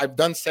 Like, I've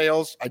done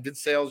sales. I did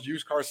sales,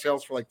 used car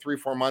sales for like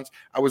 3-4 months.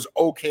 I was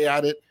okay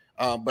at it,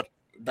 but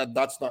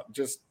that's not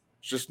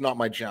just not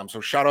my jam.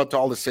 So shout out to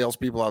all the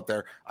salespeople out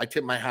there. I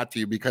tip my hat to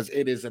you because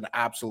it is an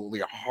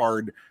absolutely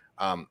hard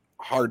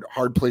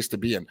place to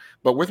be in.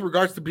 But with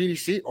regards to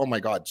BDC, oh my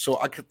God.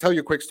 So I could tell you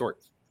a quick story.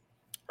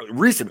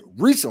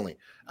 Recently,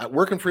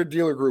 working for a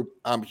dealer group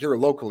here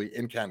locally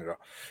in Canada,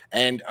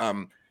 and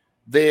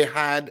they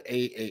had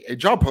a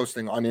job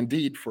posting on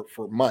Indeed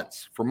for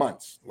months,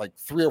 like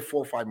 3 or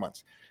 4 or 5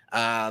 months.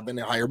 Then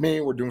they hire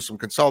me. We're doing some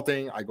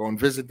consulting. I go and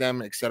visit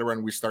them, etc.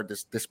 And we start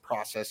this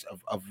process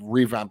of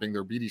revamping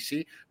their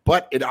BDC.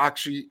 But it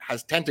actually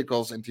has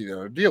tentacles into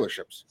their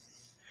dealerships.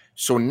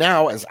 So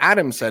now, as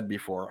Adam said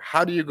before,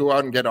 how do you go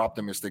out and get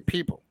optimistic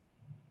people?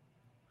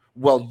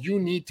 Well, you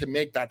need to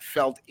make that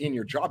felt in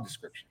your job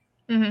description,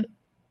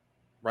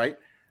 right?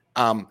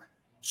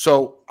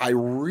 So I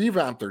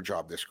revamped their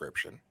job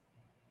description.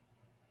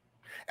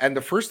 And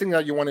the first thing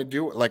that you want to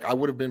do, like, I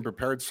would have been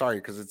prepared, sorry,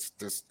 because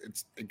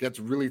it gets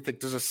really thick.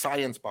 There's a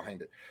science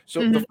behind it.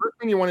 So the first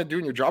thing you want to do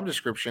in your job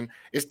description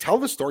is tell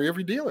the story of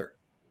your dealer.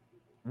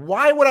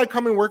 Why would I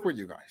come and work with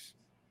you guys?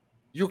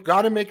 You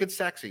got to make it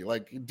sexy,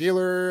 like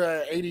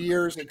dealer, 80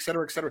 years, et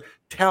cetera, et cetera.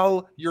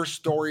 Tell your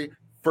story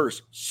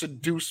first.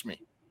 Seduce me.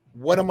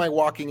 What am I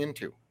walking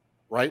into,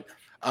 right?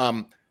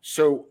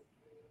 So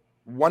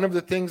one of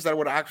the things that I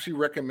would actually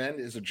recommend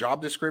is a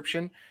job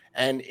description,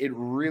 and it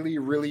really,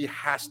 really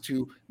has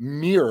to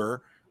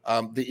mirror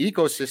the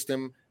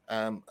ecosystem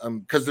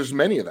because there's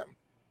many of them,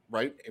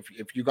 right?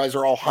 If you guys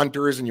are all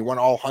hunters and you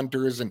want all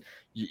hunters and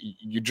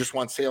you just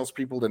want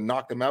salespeople to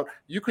knock them out,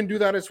 you can do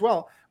that as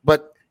well.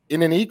 But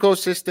in an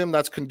ecosystem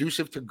that's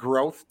conducive to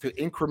growth, to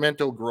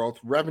incremental growth,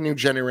 revenue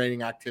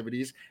generating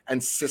activities,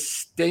 and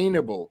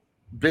sustainable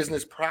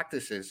business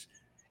practices,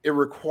 it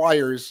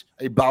requires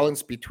a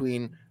balance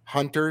between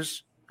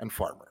hunters and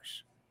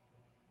farmers.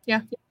 Yeah,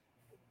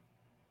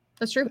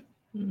 that's true.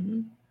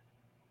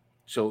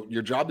 So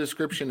your job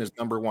description is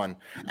number one,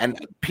 and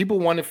people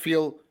want to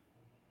feel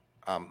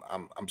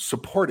I'm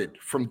supported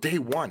from day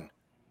one.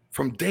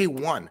 From day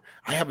one,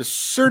 I have a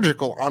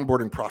surgical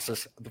onboarding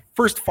process. The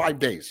first 5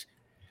 days.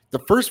 The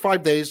first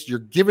 5 days, you're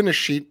given a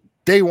sheet.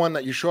 Day one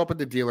that you show up at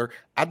the dealer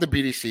at the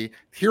BDC.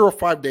 Here are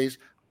 5 days.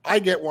 I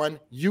get one,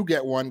 you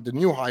get one, the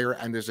new hire,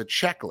 and there's a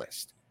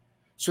checklist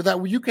so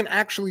that you can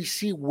actually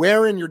see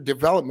where in your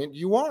development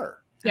you are.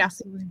 Yeah,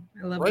 absolutely.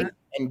 I love right? that.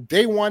 And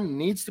day one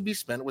needs to be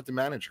spent with the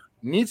manager.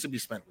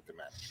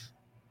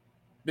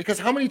 Because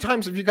how many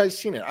times have you guys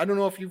seen it? I don't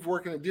know if you've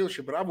worked in a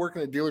dealership, but I've worked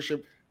in a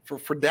dealership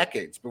for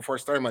decades before I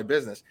started my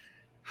business.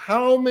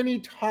 How many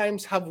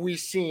times have we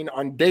seen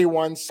on day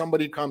one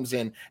somebody comes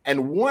in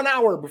and 1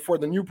 hour before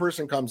the new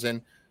person comes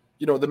in,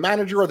 the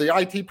manager or the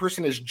IT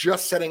person is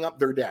just setting up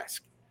their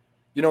desk.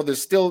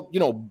 There's still,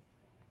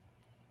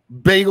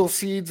 bagel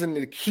seeds in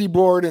the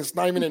keyboard, and it's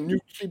not even a new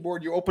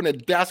keyboard. You open a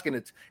desk and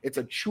it's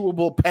a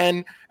chewable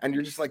pen, and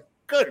you're just like,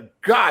 good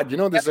God,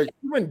 there's a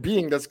human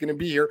being that's going to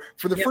be here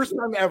for the first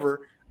time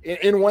ever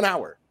in 1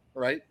 hour,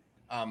 right?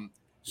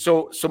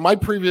 So my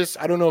previous,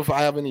 I don't know if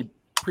I have any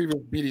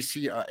previous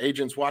BDC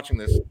agents watching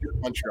this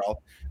in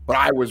Montreal, but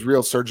I was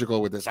real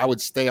surgical with this. I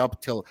would stay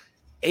up till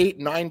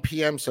 8-9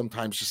 p.m.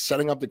 sometimes, just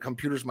setting up the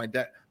computers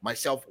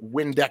myself,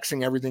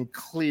 Windexing everything,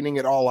 cleaning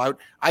it all out.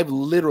 I've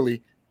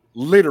literally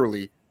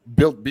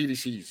built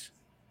BDCs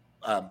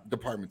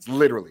departments.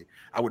 Literally,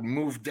 I would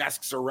move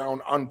desks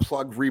around,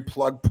 unplug,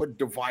 replug, put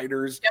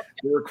dividers.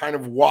 They were kind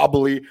of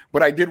wobbly,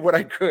 but I did what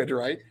I could,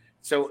 right?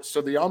 So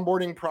the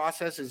onboarding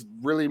process is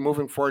really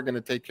moving forward going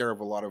to take care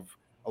of a lot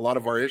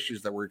of our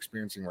issues that we're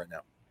experiencing right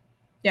now.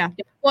 Yeah.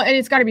 Well, and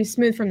it's got to be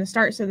smooth from the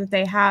start so that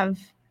they have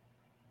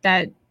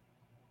that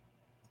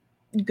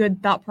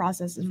good thought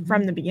process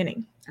from the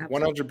beginning.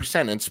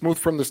 100%. And smooth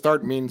from the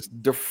start means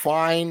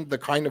define the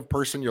kind of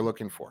person you're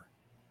looking for.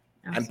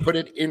 Absolutely. And put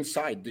it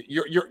inside.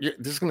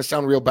 This is going to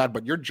sound real bad,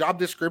 but your job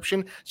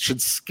description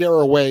should scare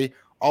away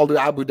all the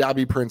Abu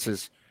Dhabi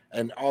princes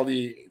and all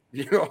the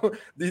You know,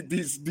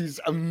 these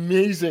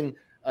amazing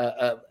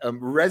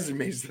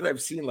resumes that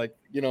I've seen, like,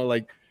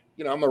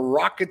 I'm a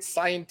rocket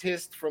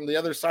scientist from the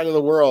other side of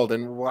the world,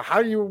 and well, how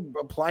are you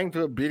applying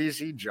to a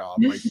BDC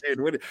job? Like,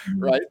 dude,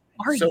 right?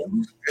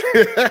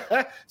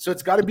 So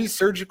it's got to be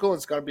surgical.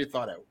 It's got to be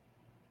thought out.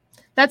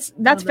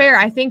 That's fair.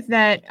 I think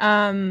that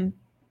when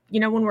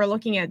we're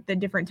looking at the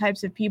different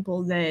types of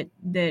people that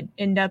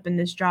end up in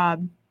this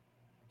job,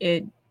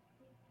 the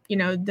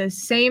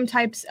same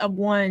types of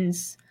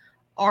ones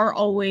are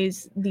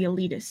always the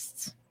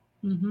elitists.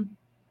 Mm-hmm.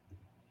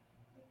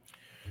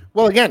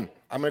 Well, again,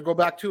 I'm going to go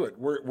back to it.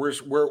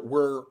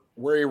 We're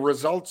a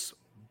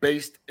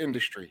results-based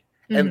industry,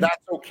 and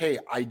that's okay.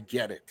 I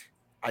get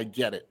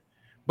it.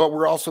 But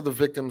we're also the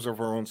victims of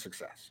our own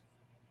success,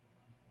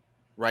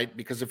 right?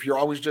 Because if you're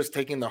always just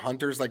taking the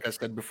hunters, like I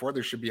said before,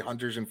 there should be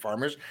hunters and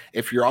farmers.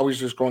 If you're always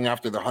just going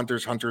after the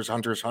hunters,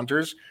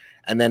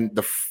 and then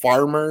the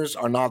farmers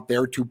are not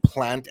there to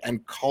plant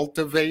and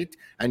cultivate,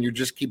 and you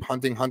just keep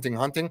hunting, well,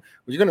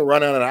 you're going to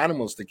run out of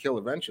animals to kill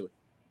eventually.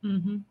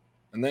 Mm-hmm.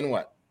 And then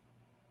what?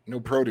 No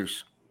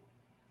produce,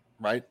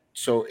 right?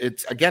 So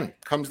it's, again,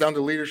 comes down to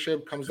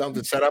leadership, comes down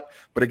to setup.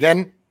 But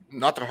again,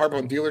 not to harp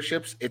on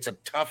dealerships, it's a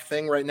tough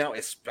thing right now,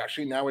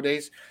 especially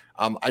nowadays.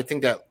 I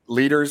think that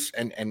leaders,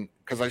 and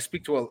because I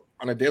speak to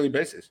on a daily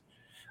basis,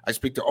 I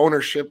speak to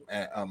ownership,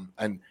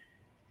 and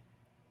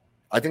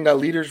I think that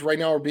leaders right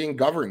now are being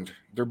governed.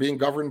 They're being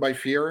governed by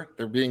fear.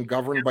 They're being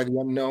governed by the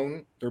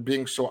unknown.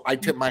 So I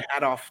tip my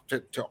hat off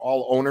to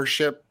all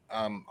ownership.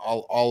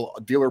 All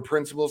dealer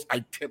principals,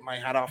 I tip my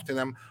hat off to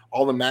them.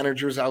 All the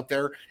managers out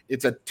there,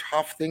 it's a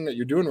tough thing that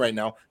you're doing right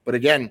now. But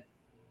again,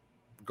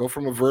 go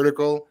from a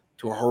vertical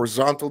to a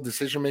horizontal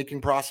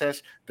decision-making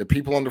process. The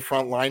people on the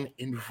front line,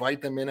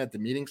 invite them in at the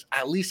meetings,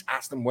 at least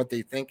ask them what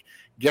they think,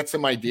 get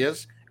some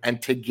ideas,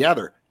 and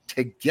together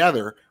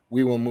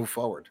we will move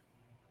forward.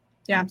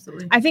 Yeah,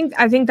 absolutely. I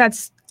think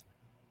that's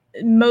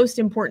most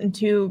important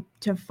to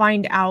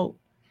find out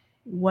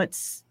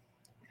what's,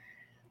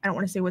 I don't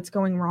want to say what's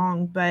going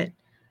wrong, but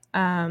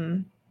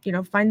find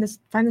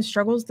the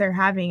struggles they're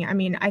having. I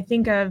mean, I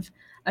think of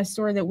a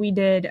store that we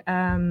did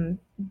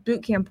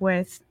boot camp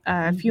with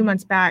a few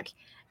months back,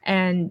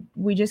 and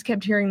we just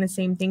kept hearing the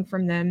same thing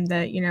from them,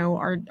 that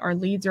our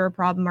leads are a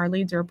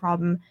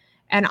problem.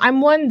 And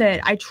I'm one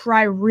that I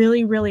try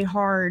really, really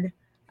hard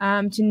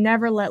to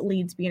never let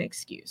leads be an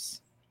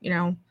excuse.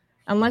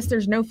 Unless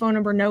there's no phone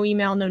number, no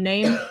email, no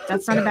name,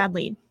 that's not a bad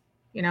lead.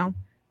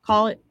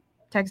 Call it,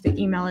 text it,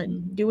 email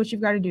it, do what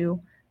you've got to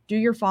do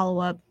your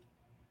follow-up,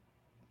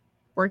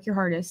 work your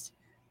hardest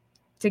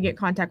to get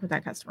contact with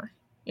that customer.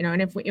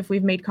 And if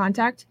we've made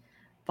contact,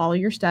 follow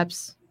your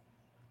steps,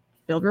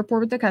 build rapport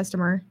with the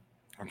customer.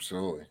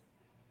 Absolutely.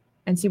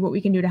 And see what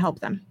we can do to help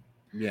them.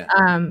 Yeah.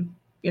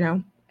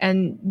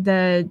 And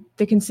the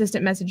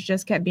consistent message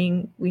just kept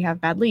being, we have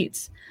bad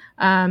leads.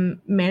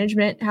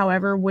 Management,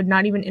 however, would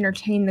not even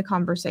entertain the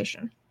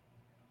conversation.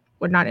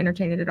 Would not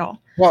entertain it at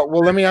all. Well,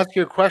 let me ask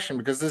you a question,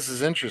 because this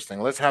is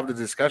interesting. Let's have the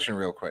discussion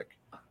real quick.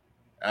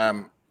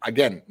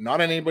 Again,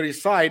 not on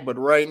anybody's side, but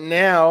right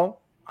now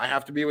I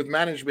have to be with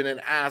management and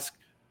ask,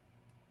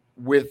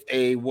 with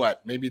a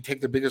maybe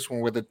take the biggest one,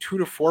 with a 2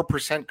 to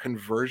 4%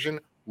 conversion,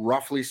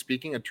 roughly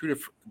speaking, a 2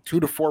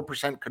 to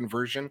 4%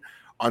 conversion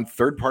on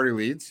third-party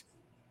leads.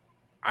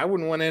 I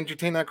wouldn't want to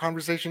entertain that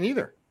conversation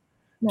either.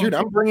 Yeah. Dude,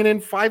 I'm bringing in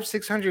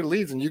 500-600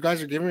 leads, and you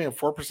guys are giving me a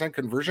 4%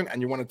 conversion,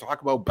 and you want to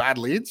talk about bad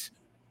leads?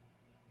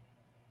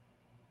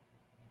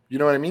 You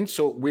know what I mean?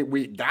 So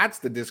we that's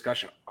the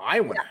discussion I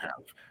want to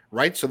have,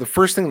 right? So the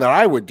first thing that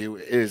I would do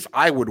is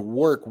I would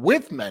work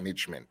with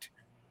management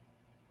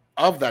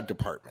of that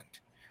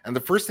department. And the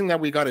first thing that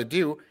we got to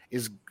do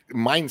is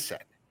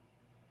mindset.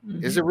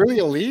 Mm-hmm. Is it really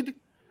a lead?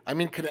 I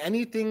mean, could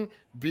anything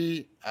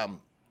be, how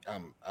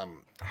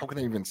can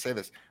I even say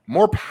this,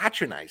 more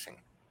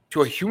patronizing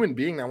to a human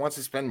being that wants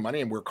to spend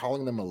money, and we're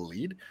calling them a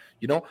lead?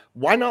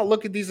 Why not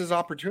look at these as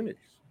opportunities?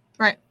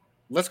 Right.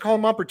 Let's call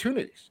them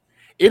opportunities.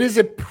 It is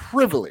a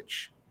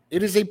privilege.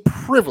 It is a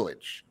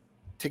privilege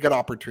to get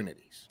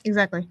opportunities.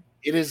 Exactly.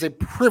 It is a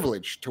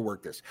privilege to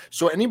work this.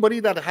 So anybody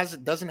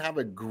that doesn't have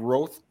a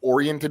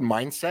growth-oriented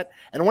mindset,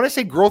 and when I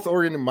say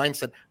growth-oriented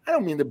mindset, I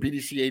don't mean the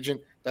BDC agent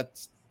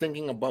that's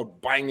thinking about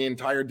buying the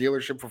entire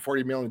dealership for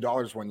 $40 million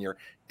 1 year.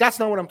 That's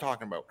not what I'm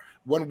talking about.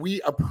 When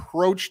we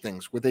approach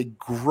things with a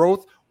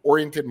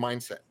growth-oriented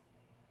mindset,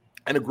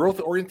 and a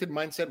growth-oriented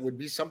mindset would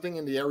be something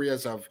in the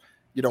areas of,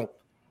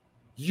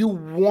 you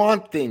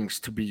want things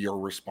to be your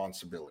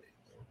responsibility.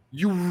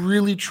 You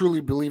really,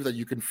 truly believe that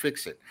you can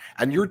fix it.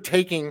 And you're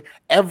taking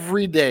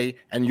every day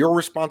and your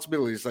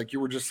responsibilities, like you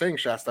were just saying,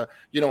 Shasta,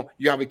 you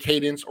have a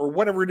cadence or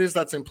whatever it is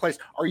that's in place.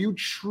 Are you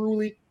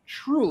truly,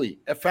 truly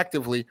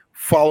effectively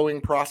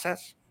following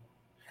process?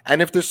 And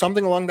if there's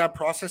something along that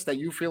process that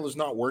you feel is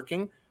not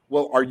working,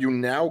 well, are you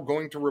now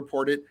going to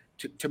report it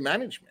to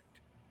management?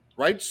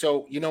 Right?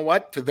 So, you know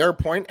what? To their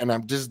point, and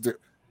I'm just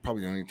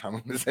probably the only time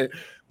I'm going to say it,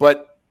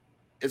 but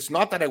it's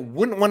not that I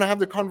wouldn't want to have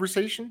the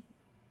conversation,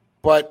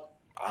 but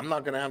I'm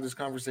not going to have this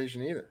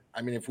conversation either.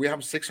 I mean, if we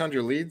have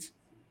 600 leads,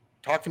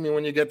 Talk to me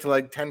when you get to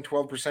like 10,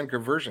 12%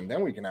 conversion.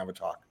 Then we can have a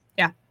talk.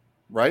 Yeah.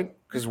 Right?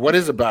 Because what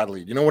is a bad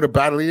lead? You know what a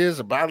bad lead is?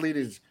 A bad lead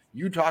is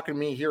you talking to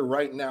me here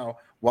right now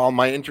while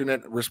my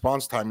internet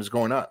response time is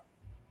going up.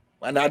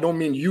 And I don't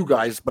mean you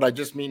guys, but I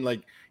just mean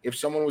like if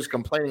someone was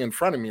complaining in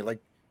front of me, like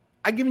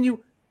I'm giving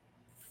you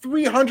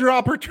 300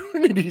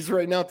 opportunities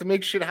right now to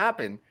make shit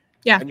happen.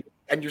 Yeah.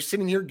 And you're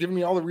sitting here giving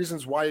me all the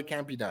reasons why it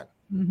can't be done.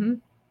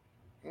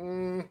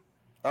 Mm-hmm.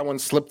 That one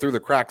slipped through the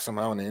cracks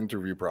somehow in the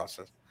interview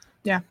process.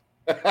 Yeah.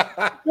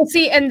 Well,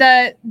 see, and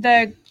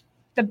the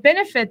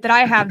benefit that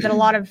I have that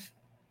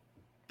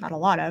not a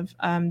lot of,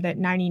 that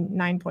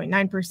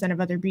 99.9%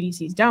 of other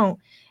BDCs don't,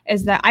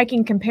 is that I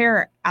can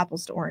compare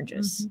apples to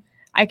oranges. Mm-hmm.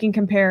 I can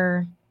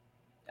compare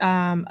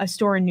a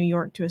store in New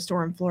York to a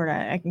store in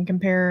Florida. I can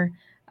compare,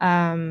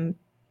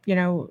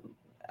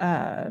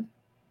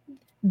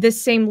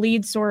 this same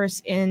lead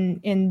source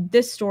in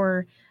this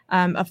store,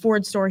 a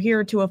Ford store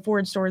here to a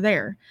Ford store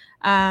there.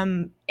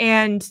 And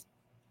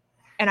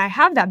I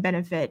have that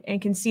benefit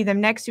and can see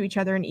them next to each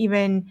other and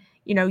even,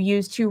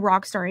 use two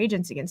rock star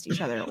agents against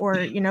each other. Or,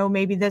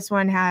 maybe this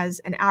one has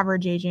an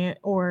average agent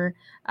or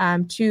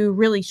two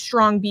really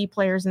strong B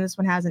players and this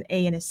one has an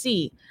A and a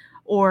C.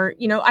 Or,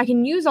 I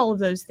can use all of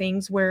those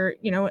things where,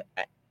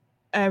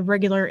 a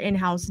regular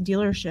in-house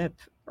dealership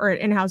or an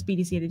in-house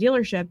BDC at a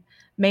dealership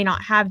may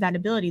not have that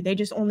ability. They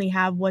just only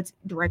have what's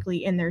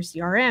directly in their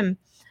CRM.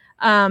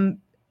 And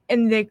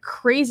the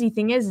crazy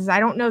thing is I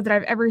don't know that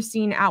I've ever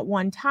seen at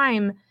one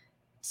time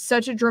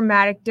such a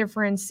dramatic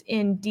difference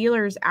in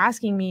dealers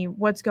asking me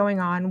what's going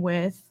on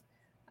with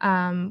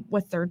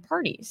third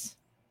parties,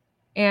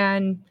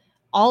 and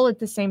all at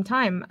the same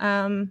time.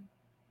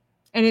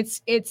 And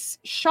it's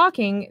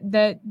shocking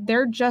that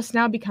they're just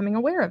now becoming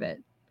aware of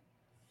it.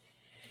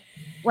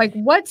 Like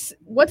what's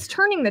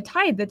turning the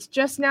tide that's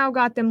just now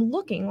got them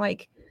looking?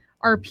 Like,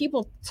 are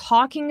people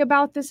talking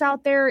about this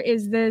out there?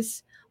 Is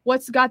this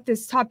what's got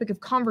this topic of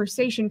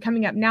conversation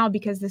coming up now?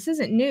 Because this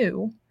isn't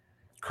new.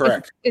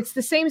 Correct. It's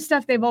the same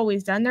stuff they've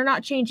always done. They're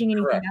not changing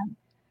anything Correct. up.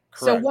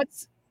 Correct.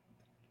 So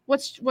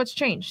what's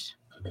changed?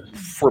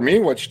 For me,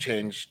 what's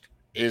changed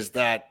is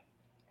that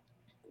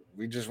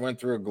we just went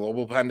through a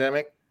global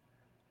pandemic.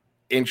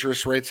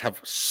 Interest rates have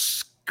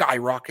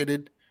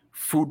skyrocketed.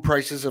 Food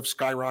prices have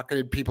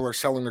skyrocketed. People are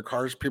selling their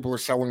cars. People are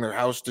selling their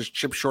house. There's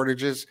chip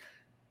shortages.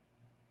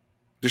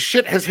 The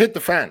shit has hit the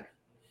fan.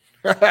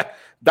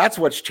 That's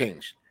what's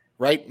changed,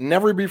 right?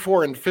 Never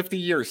before in 50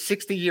 years,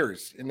 60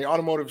 years in the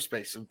automotive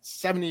space,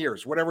 70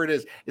 years, whatever it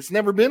is, it's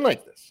never been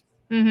like this,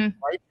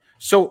 right?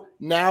 So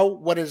now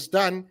what it's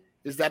done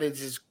is that it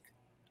has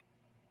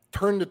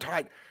turned the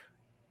tide.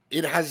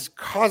 It has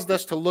caused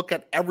us to look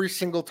at every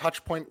single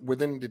touch point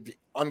within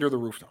under the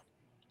rooftop.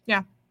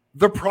 Yeah.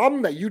 The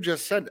problem that you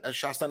just said,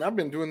 Shasta, and I've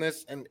been doing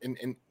this, and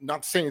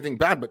not to say anything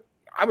bad, but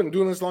I've been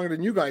doing this longer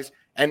than you guys,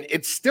 and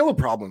it's still a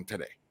problem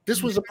today.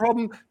 This was a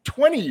problem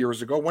 20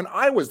 years ago when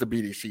I was the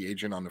BDC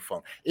agent on the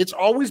phone. It's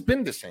always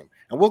been the same.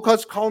 And we'll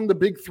call them the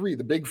big three,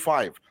 the big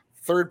five,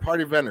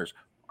 third-party vendors.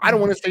 I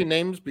don't want to say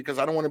names because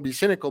I don't want to be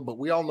cynical, but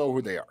we all know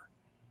who they are.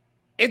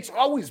 It's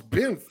always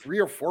been 3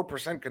 or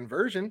 4%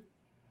 conversion.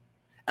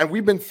 And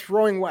we've been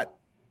throwing,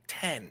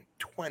 10,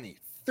 20,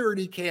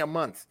 30K a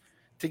month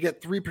to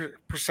get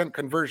 3%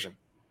 conversion,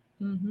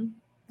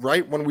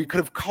 right? When we could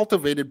have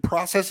cultivated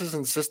processes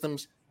and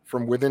systems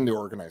from within the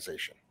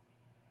organization,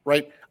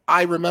 right?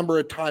 I remember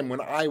a time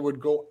when I would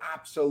go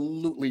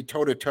absolutely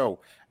toe-to-toe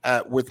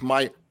with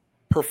my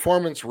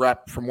performance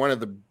rep from one of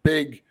the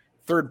big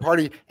third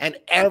party, and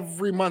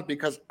every month,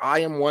 because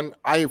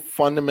I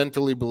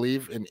fundamentally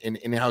believe in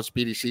in-house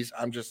BDCs.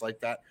 I'm just like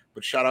that.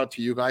 But shout out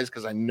to you guys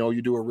because I know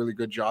you do a really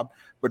good job.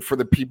 But for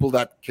the people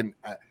that can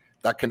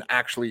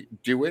actually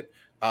do it,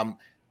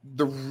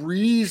 the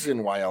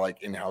reason why I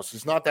like in-house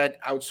is not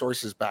that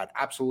outsource is bad.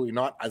 Absolutely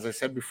not. As I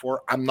said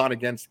before, I'm not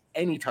against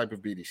any type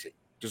of BDC.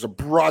 There's a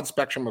broad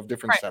spectrum of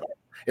different setups.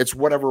 It's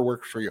whatever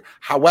works for you.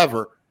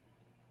 However,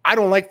 I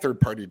don't like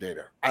third-party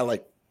data. I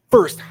like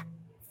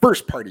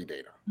first-party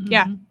data.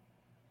 Yeah.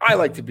 I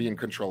like to be in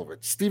control of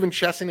it. Stephen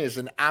Chesson is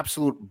an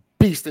absolute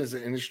beast in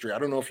the industry. I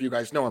don't know if you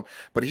guys know him,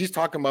 but he's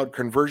talking about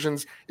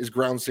conversions is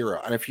ground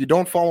zero. And if you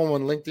don't follow him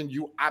on LinkedIn,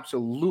 you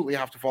absolutely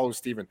have to follow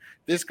Stephen.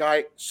 This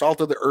guy, salt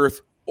of the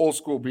earth, old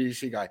school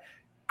BDC guy,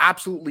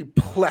 absolutely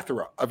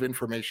plethora of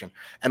information.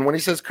 And when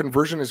he says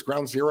conversion is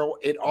ground zero,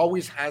 it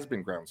always has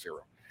been ground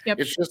zero. Yep.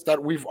 It's just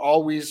that we've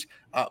always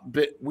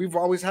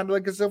had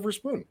like a silver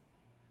spoon.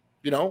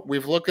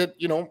 We've looked at,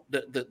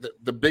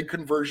 the big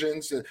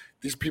conversions,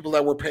 these people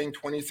that we're paying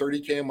 20,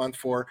 30K a month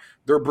for,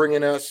 they're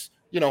bringing us,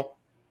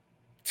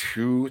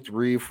 2,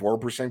 3,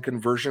 4%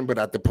 conversion. But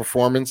at the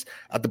performance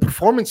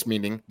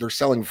meeting, they're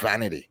selling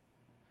vanity.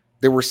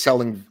 They were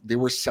selling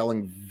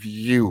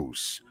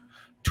views,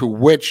 to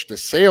which the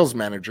sales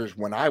managers,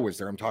 when I was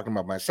there, I'm talking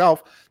about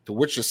myself, to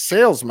which the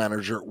sales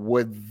manager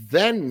would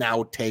then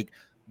now take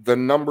the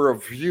number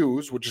of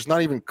views, which is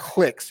not even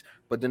clicks,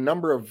 but the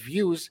number of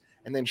views,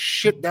 and then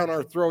shit down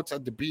our throats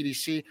at the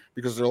BDC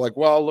because they're like,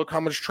 well, look how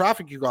much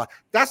traffic you got.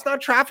 That's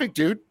not traffic,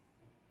 dude.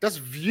 That's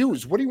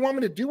views. What do you want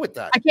me to do with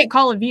that? I can't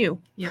call a view.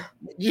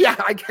 Yeah,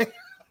 I can't.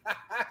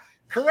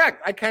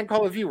 Correct. I can't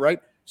call a view, right?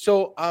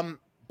 So,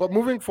 but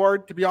moving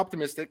forward, to be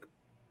optimistic,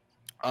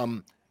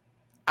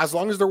 as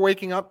long as they're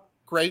waking up,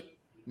 great.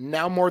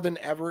 Now more than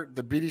ever,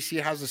 the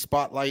BDC has a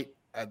spotlight.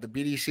 The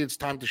BDC, it's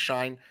time to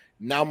shine.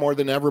 Now more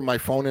than ever, my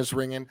phone is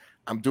ringing.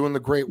 I'm doing the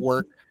great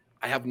work.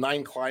 I have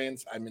 9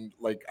 clients.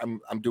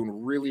 I'm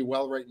doing really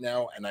well right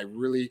now, and I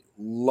really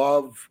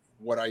love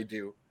what I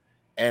do,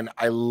 and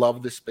I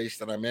love the space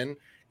that I'm in.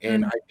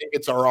 And I think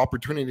it's our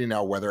opportunity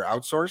now, whether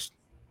outsourced,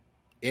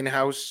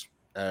 in-house,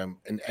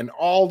 and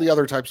all the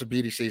other types of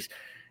BDCs.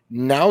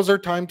 Now's our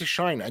time to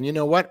shine. And you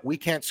know what? We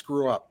can't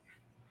screw up.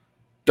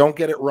 Don't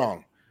get it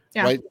wrong.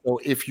 Yeah. Right. So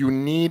if you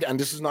need, and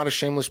this is not a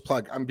shameless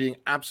plug, I'm being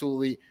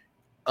absolutely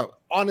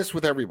honest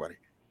with everybody.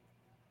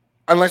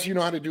 Unless you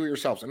know how to do it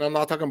yourselves. And I'm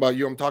not talking about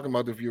you. I'm talking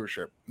about the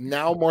viewership.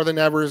 Now more than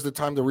ever is the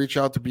time to reach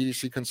out to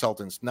BDC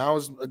consultants. Now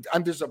is,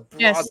 and there's a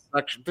broad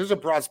spectrum. There's a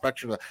broad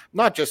spectrum,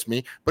 not just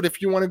me. But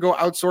if you want to go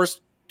outsource,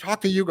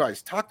 talk to you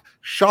guys.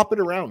 Shop it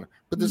around.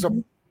 But there's a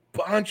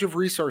bunch of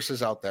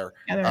resources out there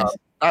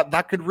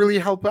that could really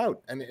help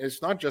out. And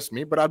it's not just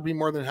me, but I'd be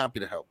more than happy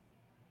to help.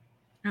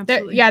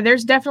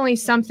 There's definitely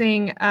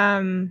something.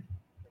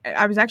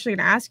 I was actually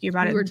going to ask you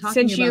about it. We were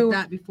talking about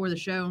that before the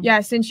show. Yeah,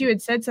 since you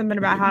had said something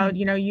about how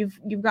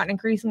you've gotten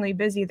increasingly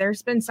busy.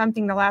 There's been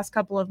something the last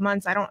couple of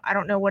months. I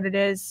don't know what it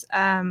is,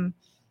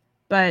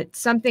 but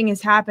something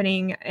is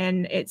happening,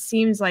 and it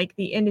seems like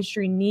the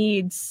industry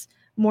needs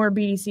more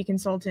BDC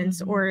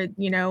consultants, or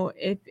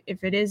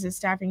if it is a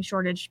staffing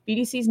shortage,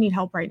 BDCs need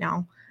help right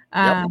now.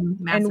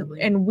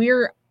 Massively. And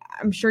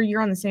I'm sure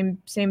you're on the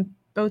same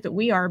boat that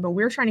we are, but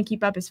we're trying to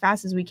keep up as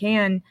fast as we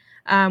can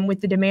with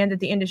the demand that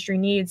the industry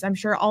needs. I'm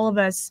sure all of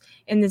us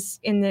in this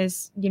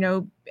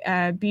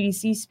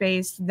BDC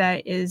space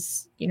that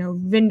is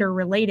vendor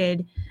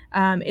related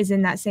is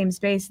in that same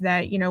space,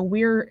 that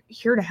we're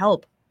here to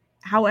help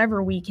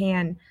however we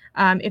can.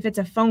 If it's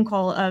a phone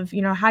call of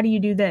how do you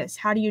do this,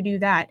 how do you do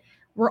that,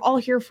 we're all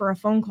here for a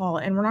phone call,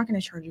 and we're not going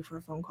to charge you for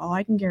a phone call.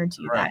 I can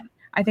guarantee you that.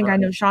 I think I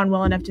know Shawn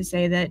well enough to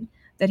say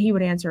that he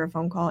would answer a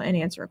phone call and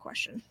answer a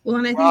question. Well,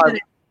 and I think that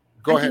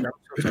go ahead. I'm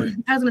so sorry.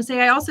 I was going to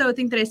say, I also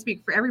think that I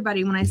speak for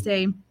everybody when I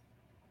say,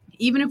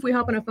 even if we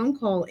hop on a phone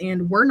call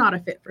and we're not a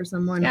fit for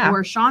someone,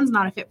 or Shawn's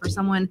not a fit for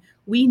someone,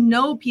 we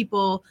know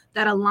people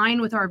that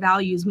align with our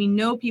values. We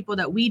know people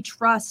that we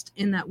trust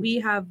and that we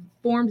have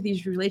formed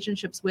these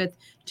relationships with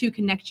to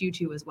connect you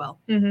to as well.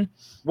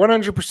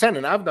 100%.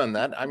 And I've done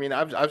that. I mean,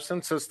 I've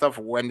sent some stuff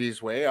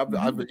Wendy's way. I've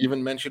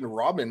even mentioned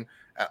Robin.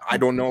 I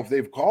don't know if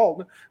they've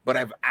called, but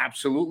I've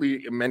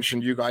absolutely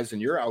mentioned you guys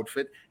in your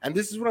outfit. And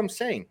this is what I'm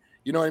saying.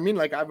 You know what I mean?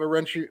 Like, I've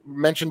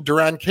mentioned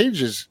Duran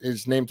Cage's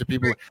his name to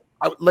people.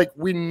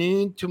 We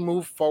need to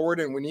move forward,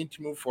 and we need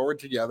to move forward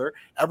together.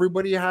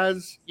 Everybody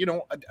has,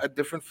 a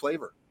different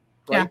flavor,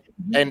 right?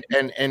 Yeah.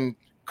 And a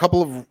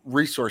couple of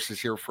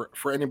resources here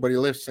for anybody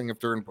listening, if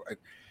they're in.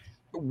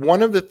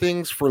 One of the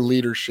things for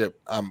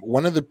leadership,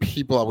 one of the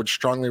people I would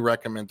strongly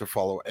recommend to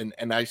follow,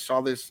 and I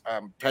saw this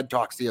TED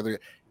Talks the other day,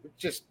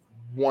 just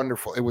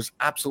wonderful. It was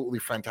absolutely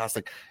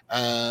fantastic.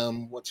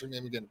 What's her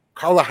name again?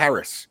 Carla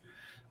Harris.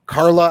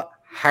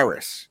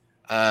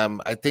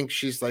 I think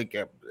she's like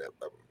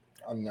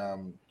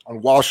on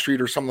Wall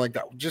Street or something like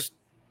that. Just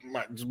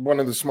one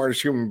of the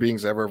smartest human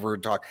beings I've ever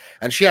heard talk.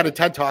 And she had a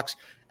TED Talks,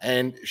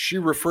 and she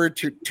referred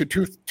to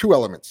two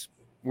elements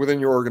within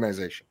your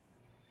organization.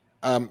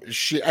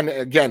 This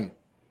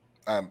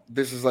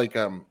is like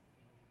I'm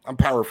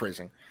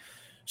paraphrasing.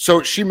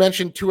 So she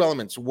mentioned two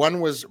elements. One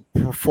was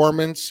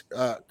performance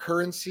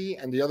currency,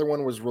 and the other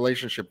one was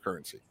relationship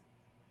currency.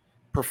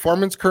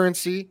 Performance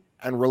currency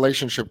and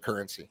relationship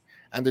currency,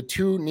 and the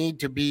two need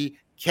to be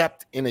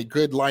kept in a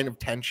good line of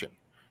tension,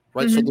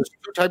 right? So there's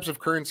two types of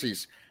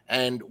currencies,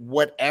 and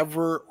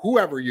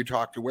whoever you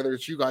talk to, whether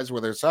it's you guys,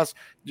 whether it's us,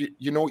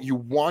 you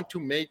want to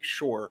make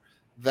sure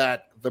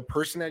that the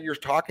person that you're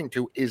talking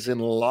to is in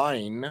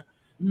line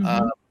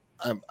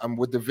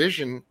with the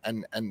vision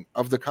and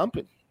of the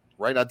company,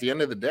 right? At the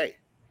end of the day,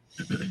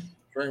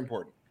 very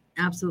important.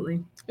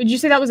 Absolutely. Did you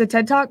say that was a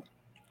TED Talk?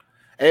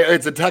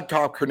 It's a TED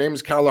Talk. Her name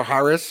is Carla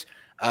Harris.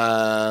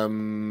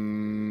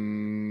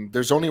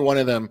 There's only one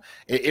of them.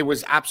 It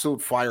was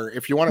absolute fire.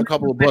 If you want a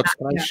couple of books,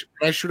 can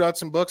I shoot out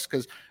some books?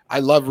 Because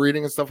I love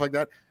reading and stuff like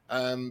that.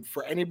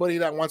 For anybody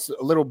that wants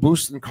a little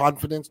boost in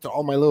confidence, to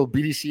all my little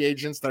BDC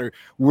agents that are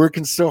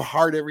working so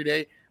hard every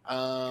day,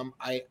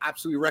 I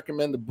absolutely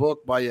recommend the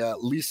book by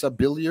Lisa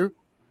Billier.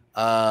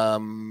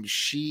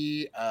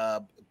 She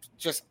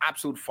just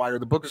absolute fire.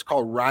 The book is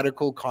called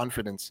Radical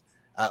Confidence.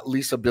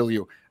 Lisa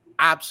Billier,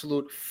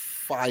 absolute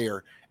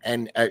fire.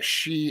 And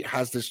she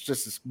has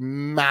this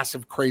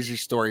massive, crazy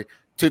story.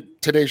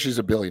 Today, she's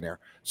a billionaire.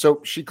 So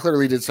she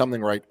clearly did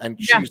something right.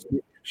 And she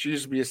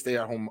used to be a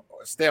stay-at-home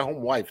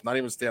wife, not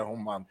even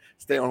stay-at-home mom,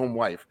 stay-at-home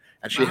wife.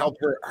 And she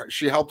helped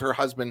her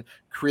husband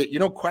create,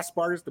 Quest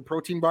bars, the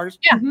protein bars.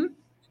 Yeah.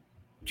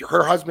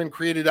 Her husband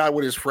created that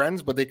with his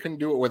friends, but they couldn't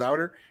do it without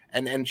her.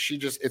 And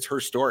it's her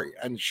story.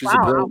 And she's a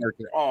billionaire.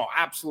 Oh,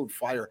 absolute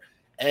fire.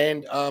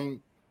 And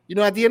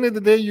at the end of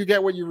the day, you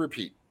get what you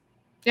repeat.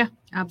 Yeah,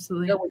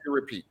 absolutely. You get what you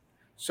repeat.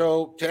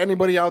 So to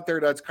anybody out there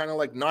that's kind of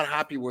like not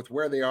happy with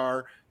where they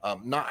are,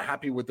 not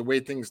happy with the way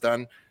things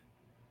done,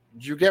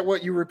 you get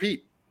what you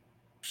repeat.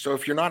 So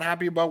if you're not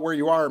happy about where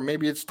you are,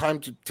 maybe it's time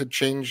to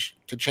change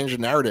the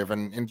narrative.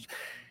 And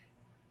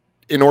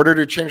in order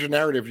to change the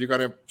narrative, you got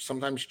to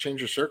sometimes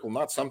change your circle.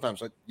 Not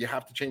sometimes, like you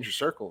have to change your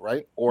circle,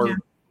 right? Or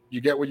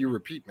you get what you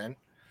repeat, man.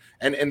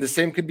 And the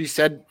same could be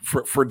said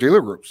for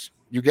dealer groups.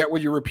 You get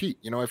what you repeat.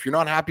 If you're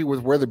not happy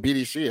with where the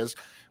BDC is,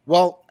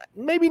 well,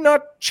 maybe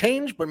not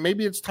change, but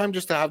maybe it's time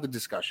just to have the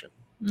discussion.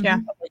 Yeah.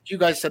 Like you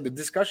guys said, the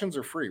discussions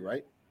are free,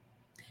 right?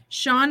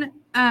 Shawn,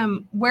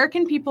 where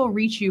can people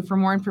reach you for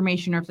more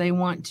information or if they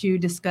want to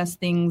discuss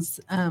things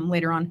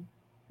later on?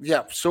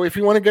 Yeah. So if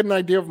you want to get an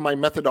idea of my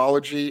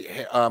methodology,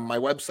 my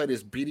website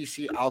is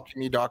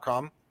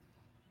bdcalchemy.com.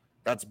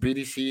 That's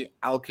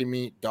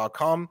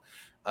bdcalchemy.com.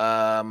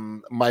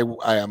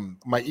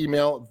 My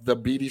email, the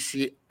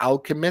BDC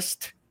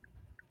Alchemist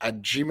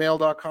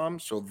 @gmail.com.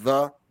 So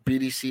the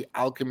BDC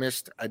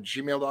Alchemist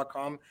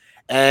 @gmail.com.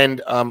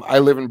 And I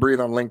live and breathe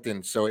on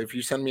LinkedIn. So if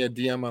you send me a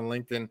DM on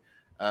LinkedIn,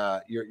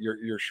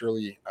 you're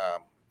surely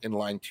in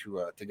line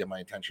to get my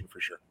attention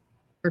for sure.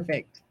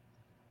 Perfect.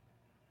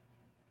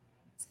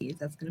 Let's see if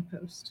that's going to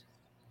post.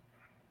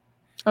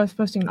 Oh, it's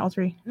posting in all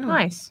three. Oh,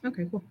 nice.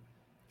 Okay, cool.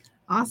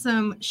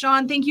 Awesome.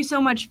 Shawn, thank you so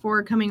much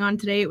for coming on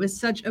today. It was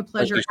such a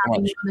pleasure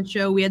having you on the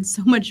show. We had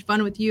so much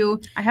fun with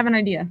you. I have an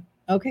idea.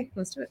 Okay,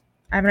 let's do it.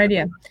 I have an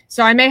idea.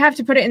 So I may have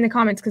to put it in the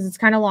comments because it's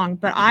kind of long,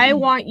 but I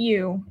want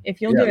you,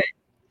 if you'll do it,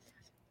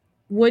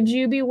 would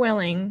you be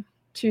willing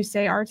to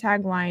say our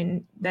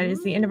tagline that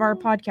is the end of our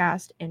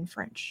podcast in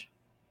French?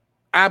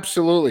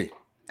 Absolutely.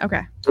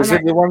 Okay. Is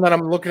it the one that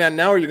I'm looking at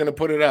now, or are you going to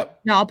put it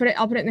up? No, I'll put it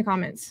in the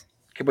comments.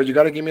 Okay, but you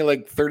got to give me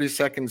like 30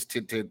 seconds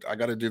to I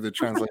got to do the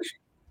translation.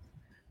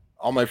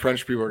 All my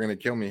French people are going to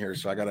kill me here,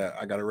 so I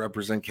gotta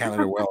represent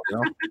Canada well,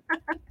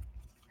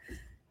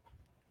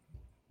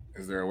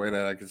 Is there a way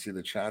that I can see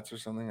the chats or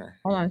something? Or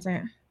hold on a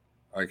second.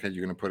 Okay,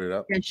 you're gonna put it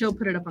up. Yeah, she'll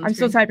put it up on. I'm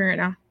still typing right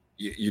now.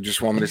 You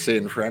just want me to say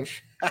it in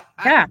French?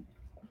 Yeah.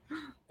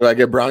 Do I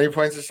get brownie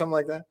points or something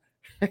like that?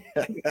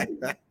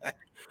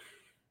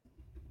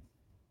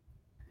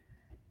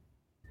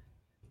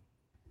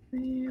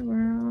 The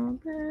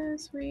world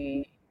this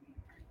week.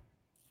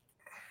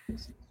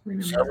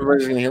 So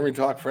everybody's gonna hear me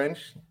talk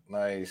French?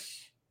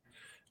 Nice.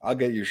 I'll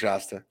get you,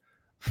 Shasta.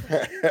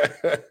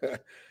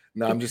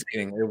 No, I'm just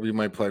kidding. It'll be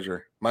my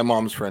pleasure. My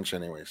mom's French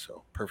anyway,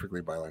 so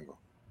perfectly bilingual.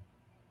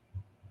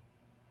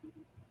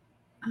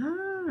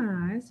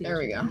 I see. There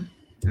we go.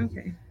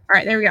 Okay. All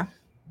right, there we go.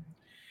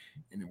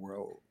 In a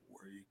world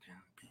where you can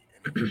be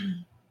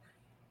anything.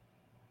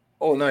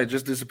 Oh no, it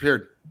just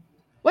disappeared.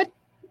 What?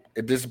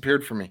 It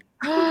disappeared for me.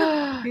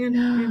 Hang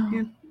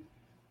on.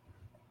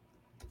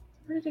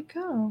 Where did it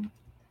go?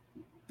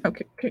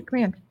 Okay,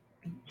 command.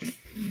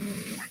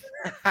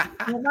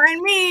 Don't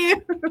mind me.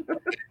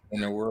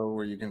 In a world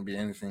where you can be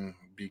anything,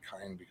 be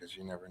kind because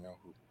you never know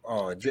who.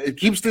 Oh, it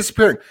keeps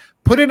disappearing.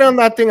 Put it on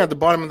that thing at the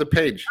bottom of the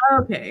page.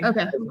 Okay.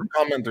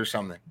 Comment or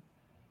something.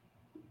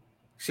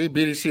 See,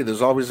 BDC,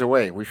 there's always a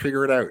way. We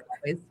figure it out.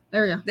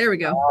 There we go. There we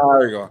go.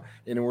 There you go.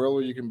 In a world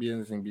where you can be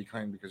anything, be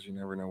kind because you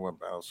never know what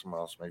battle someone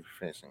else may be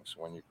facing.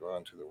 So when you go out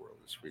into the world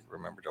this week,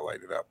 remember to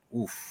light it up.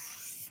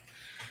 Oof.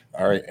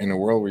 All right. In a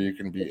world where you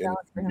can be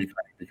anything, be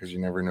kind because you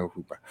never know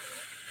who.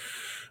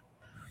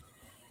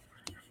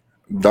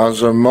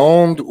 Dans un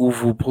monde où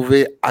vous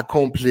pouvez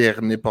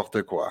accomplir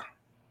n'importe quoi,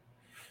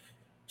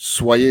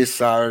 soyez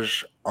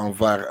sages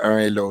envers un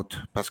et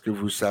l'autre parce que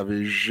vous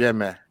savez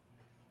jamais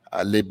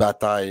les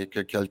batailles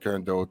que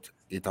quelqu'un d'autre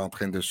est en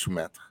train de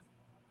soumettre.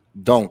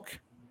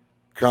 Donc,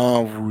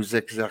 quand vous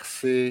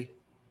exercez,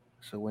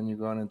 so when you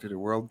go out into the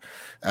world,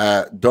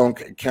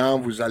 donc quand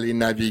vous allez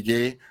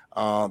naviguer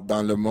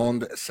dans le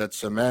monde cette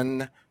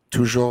semaine,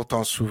 toujours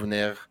t'en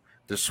souvenir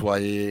de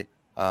soyez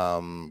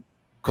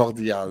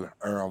cordial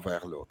un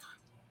envers l'autre.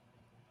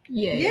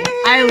 Yay.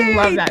 I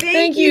love that.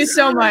 Thank you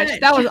so much.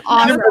 That was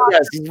awesome.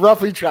 Yes,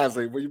 roughly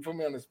translate, but you put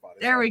me on the spot.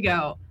 There we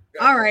go.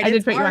 All right. I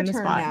did put you our on the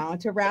turn spot. Now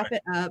to wrap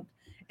it up.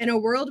 In a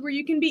world where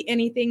you can be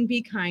anything, be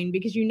kind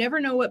because you never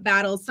know what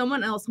battles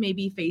someone else may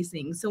be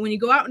facing. So when you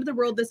go out into the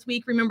world this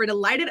week, remember to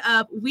light it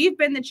up. We've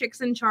been the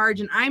Chicks in Charge,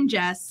 and I'm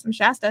Jess. I'm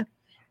Shasta.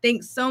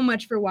 Thanks so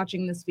much for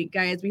watching this week,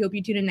 guys. We hope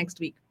you tune in next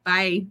week.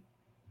 Bye.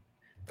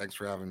 Thanks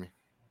for having me.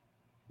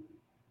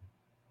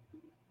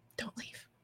 Don't leave.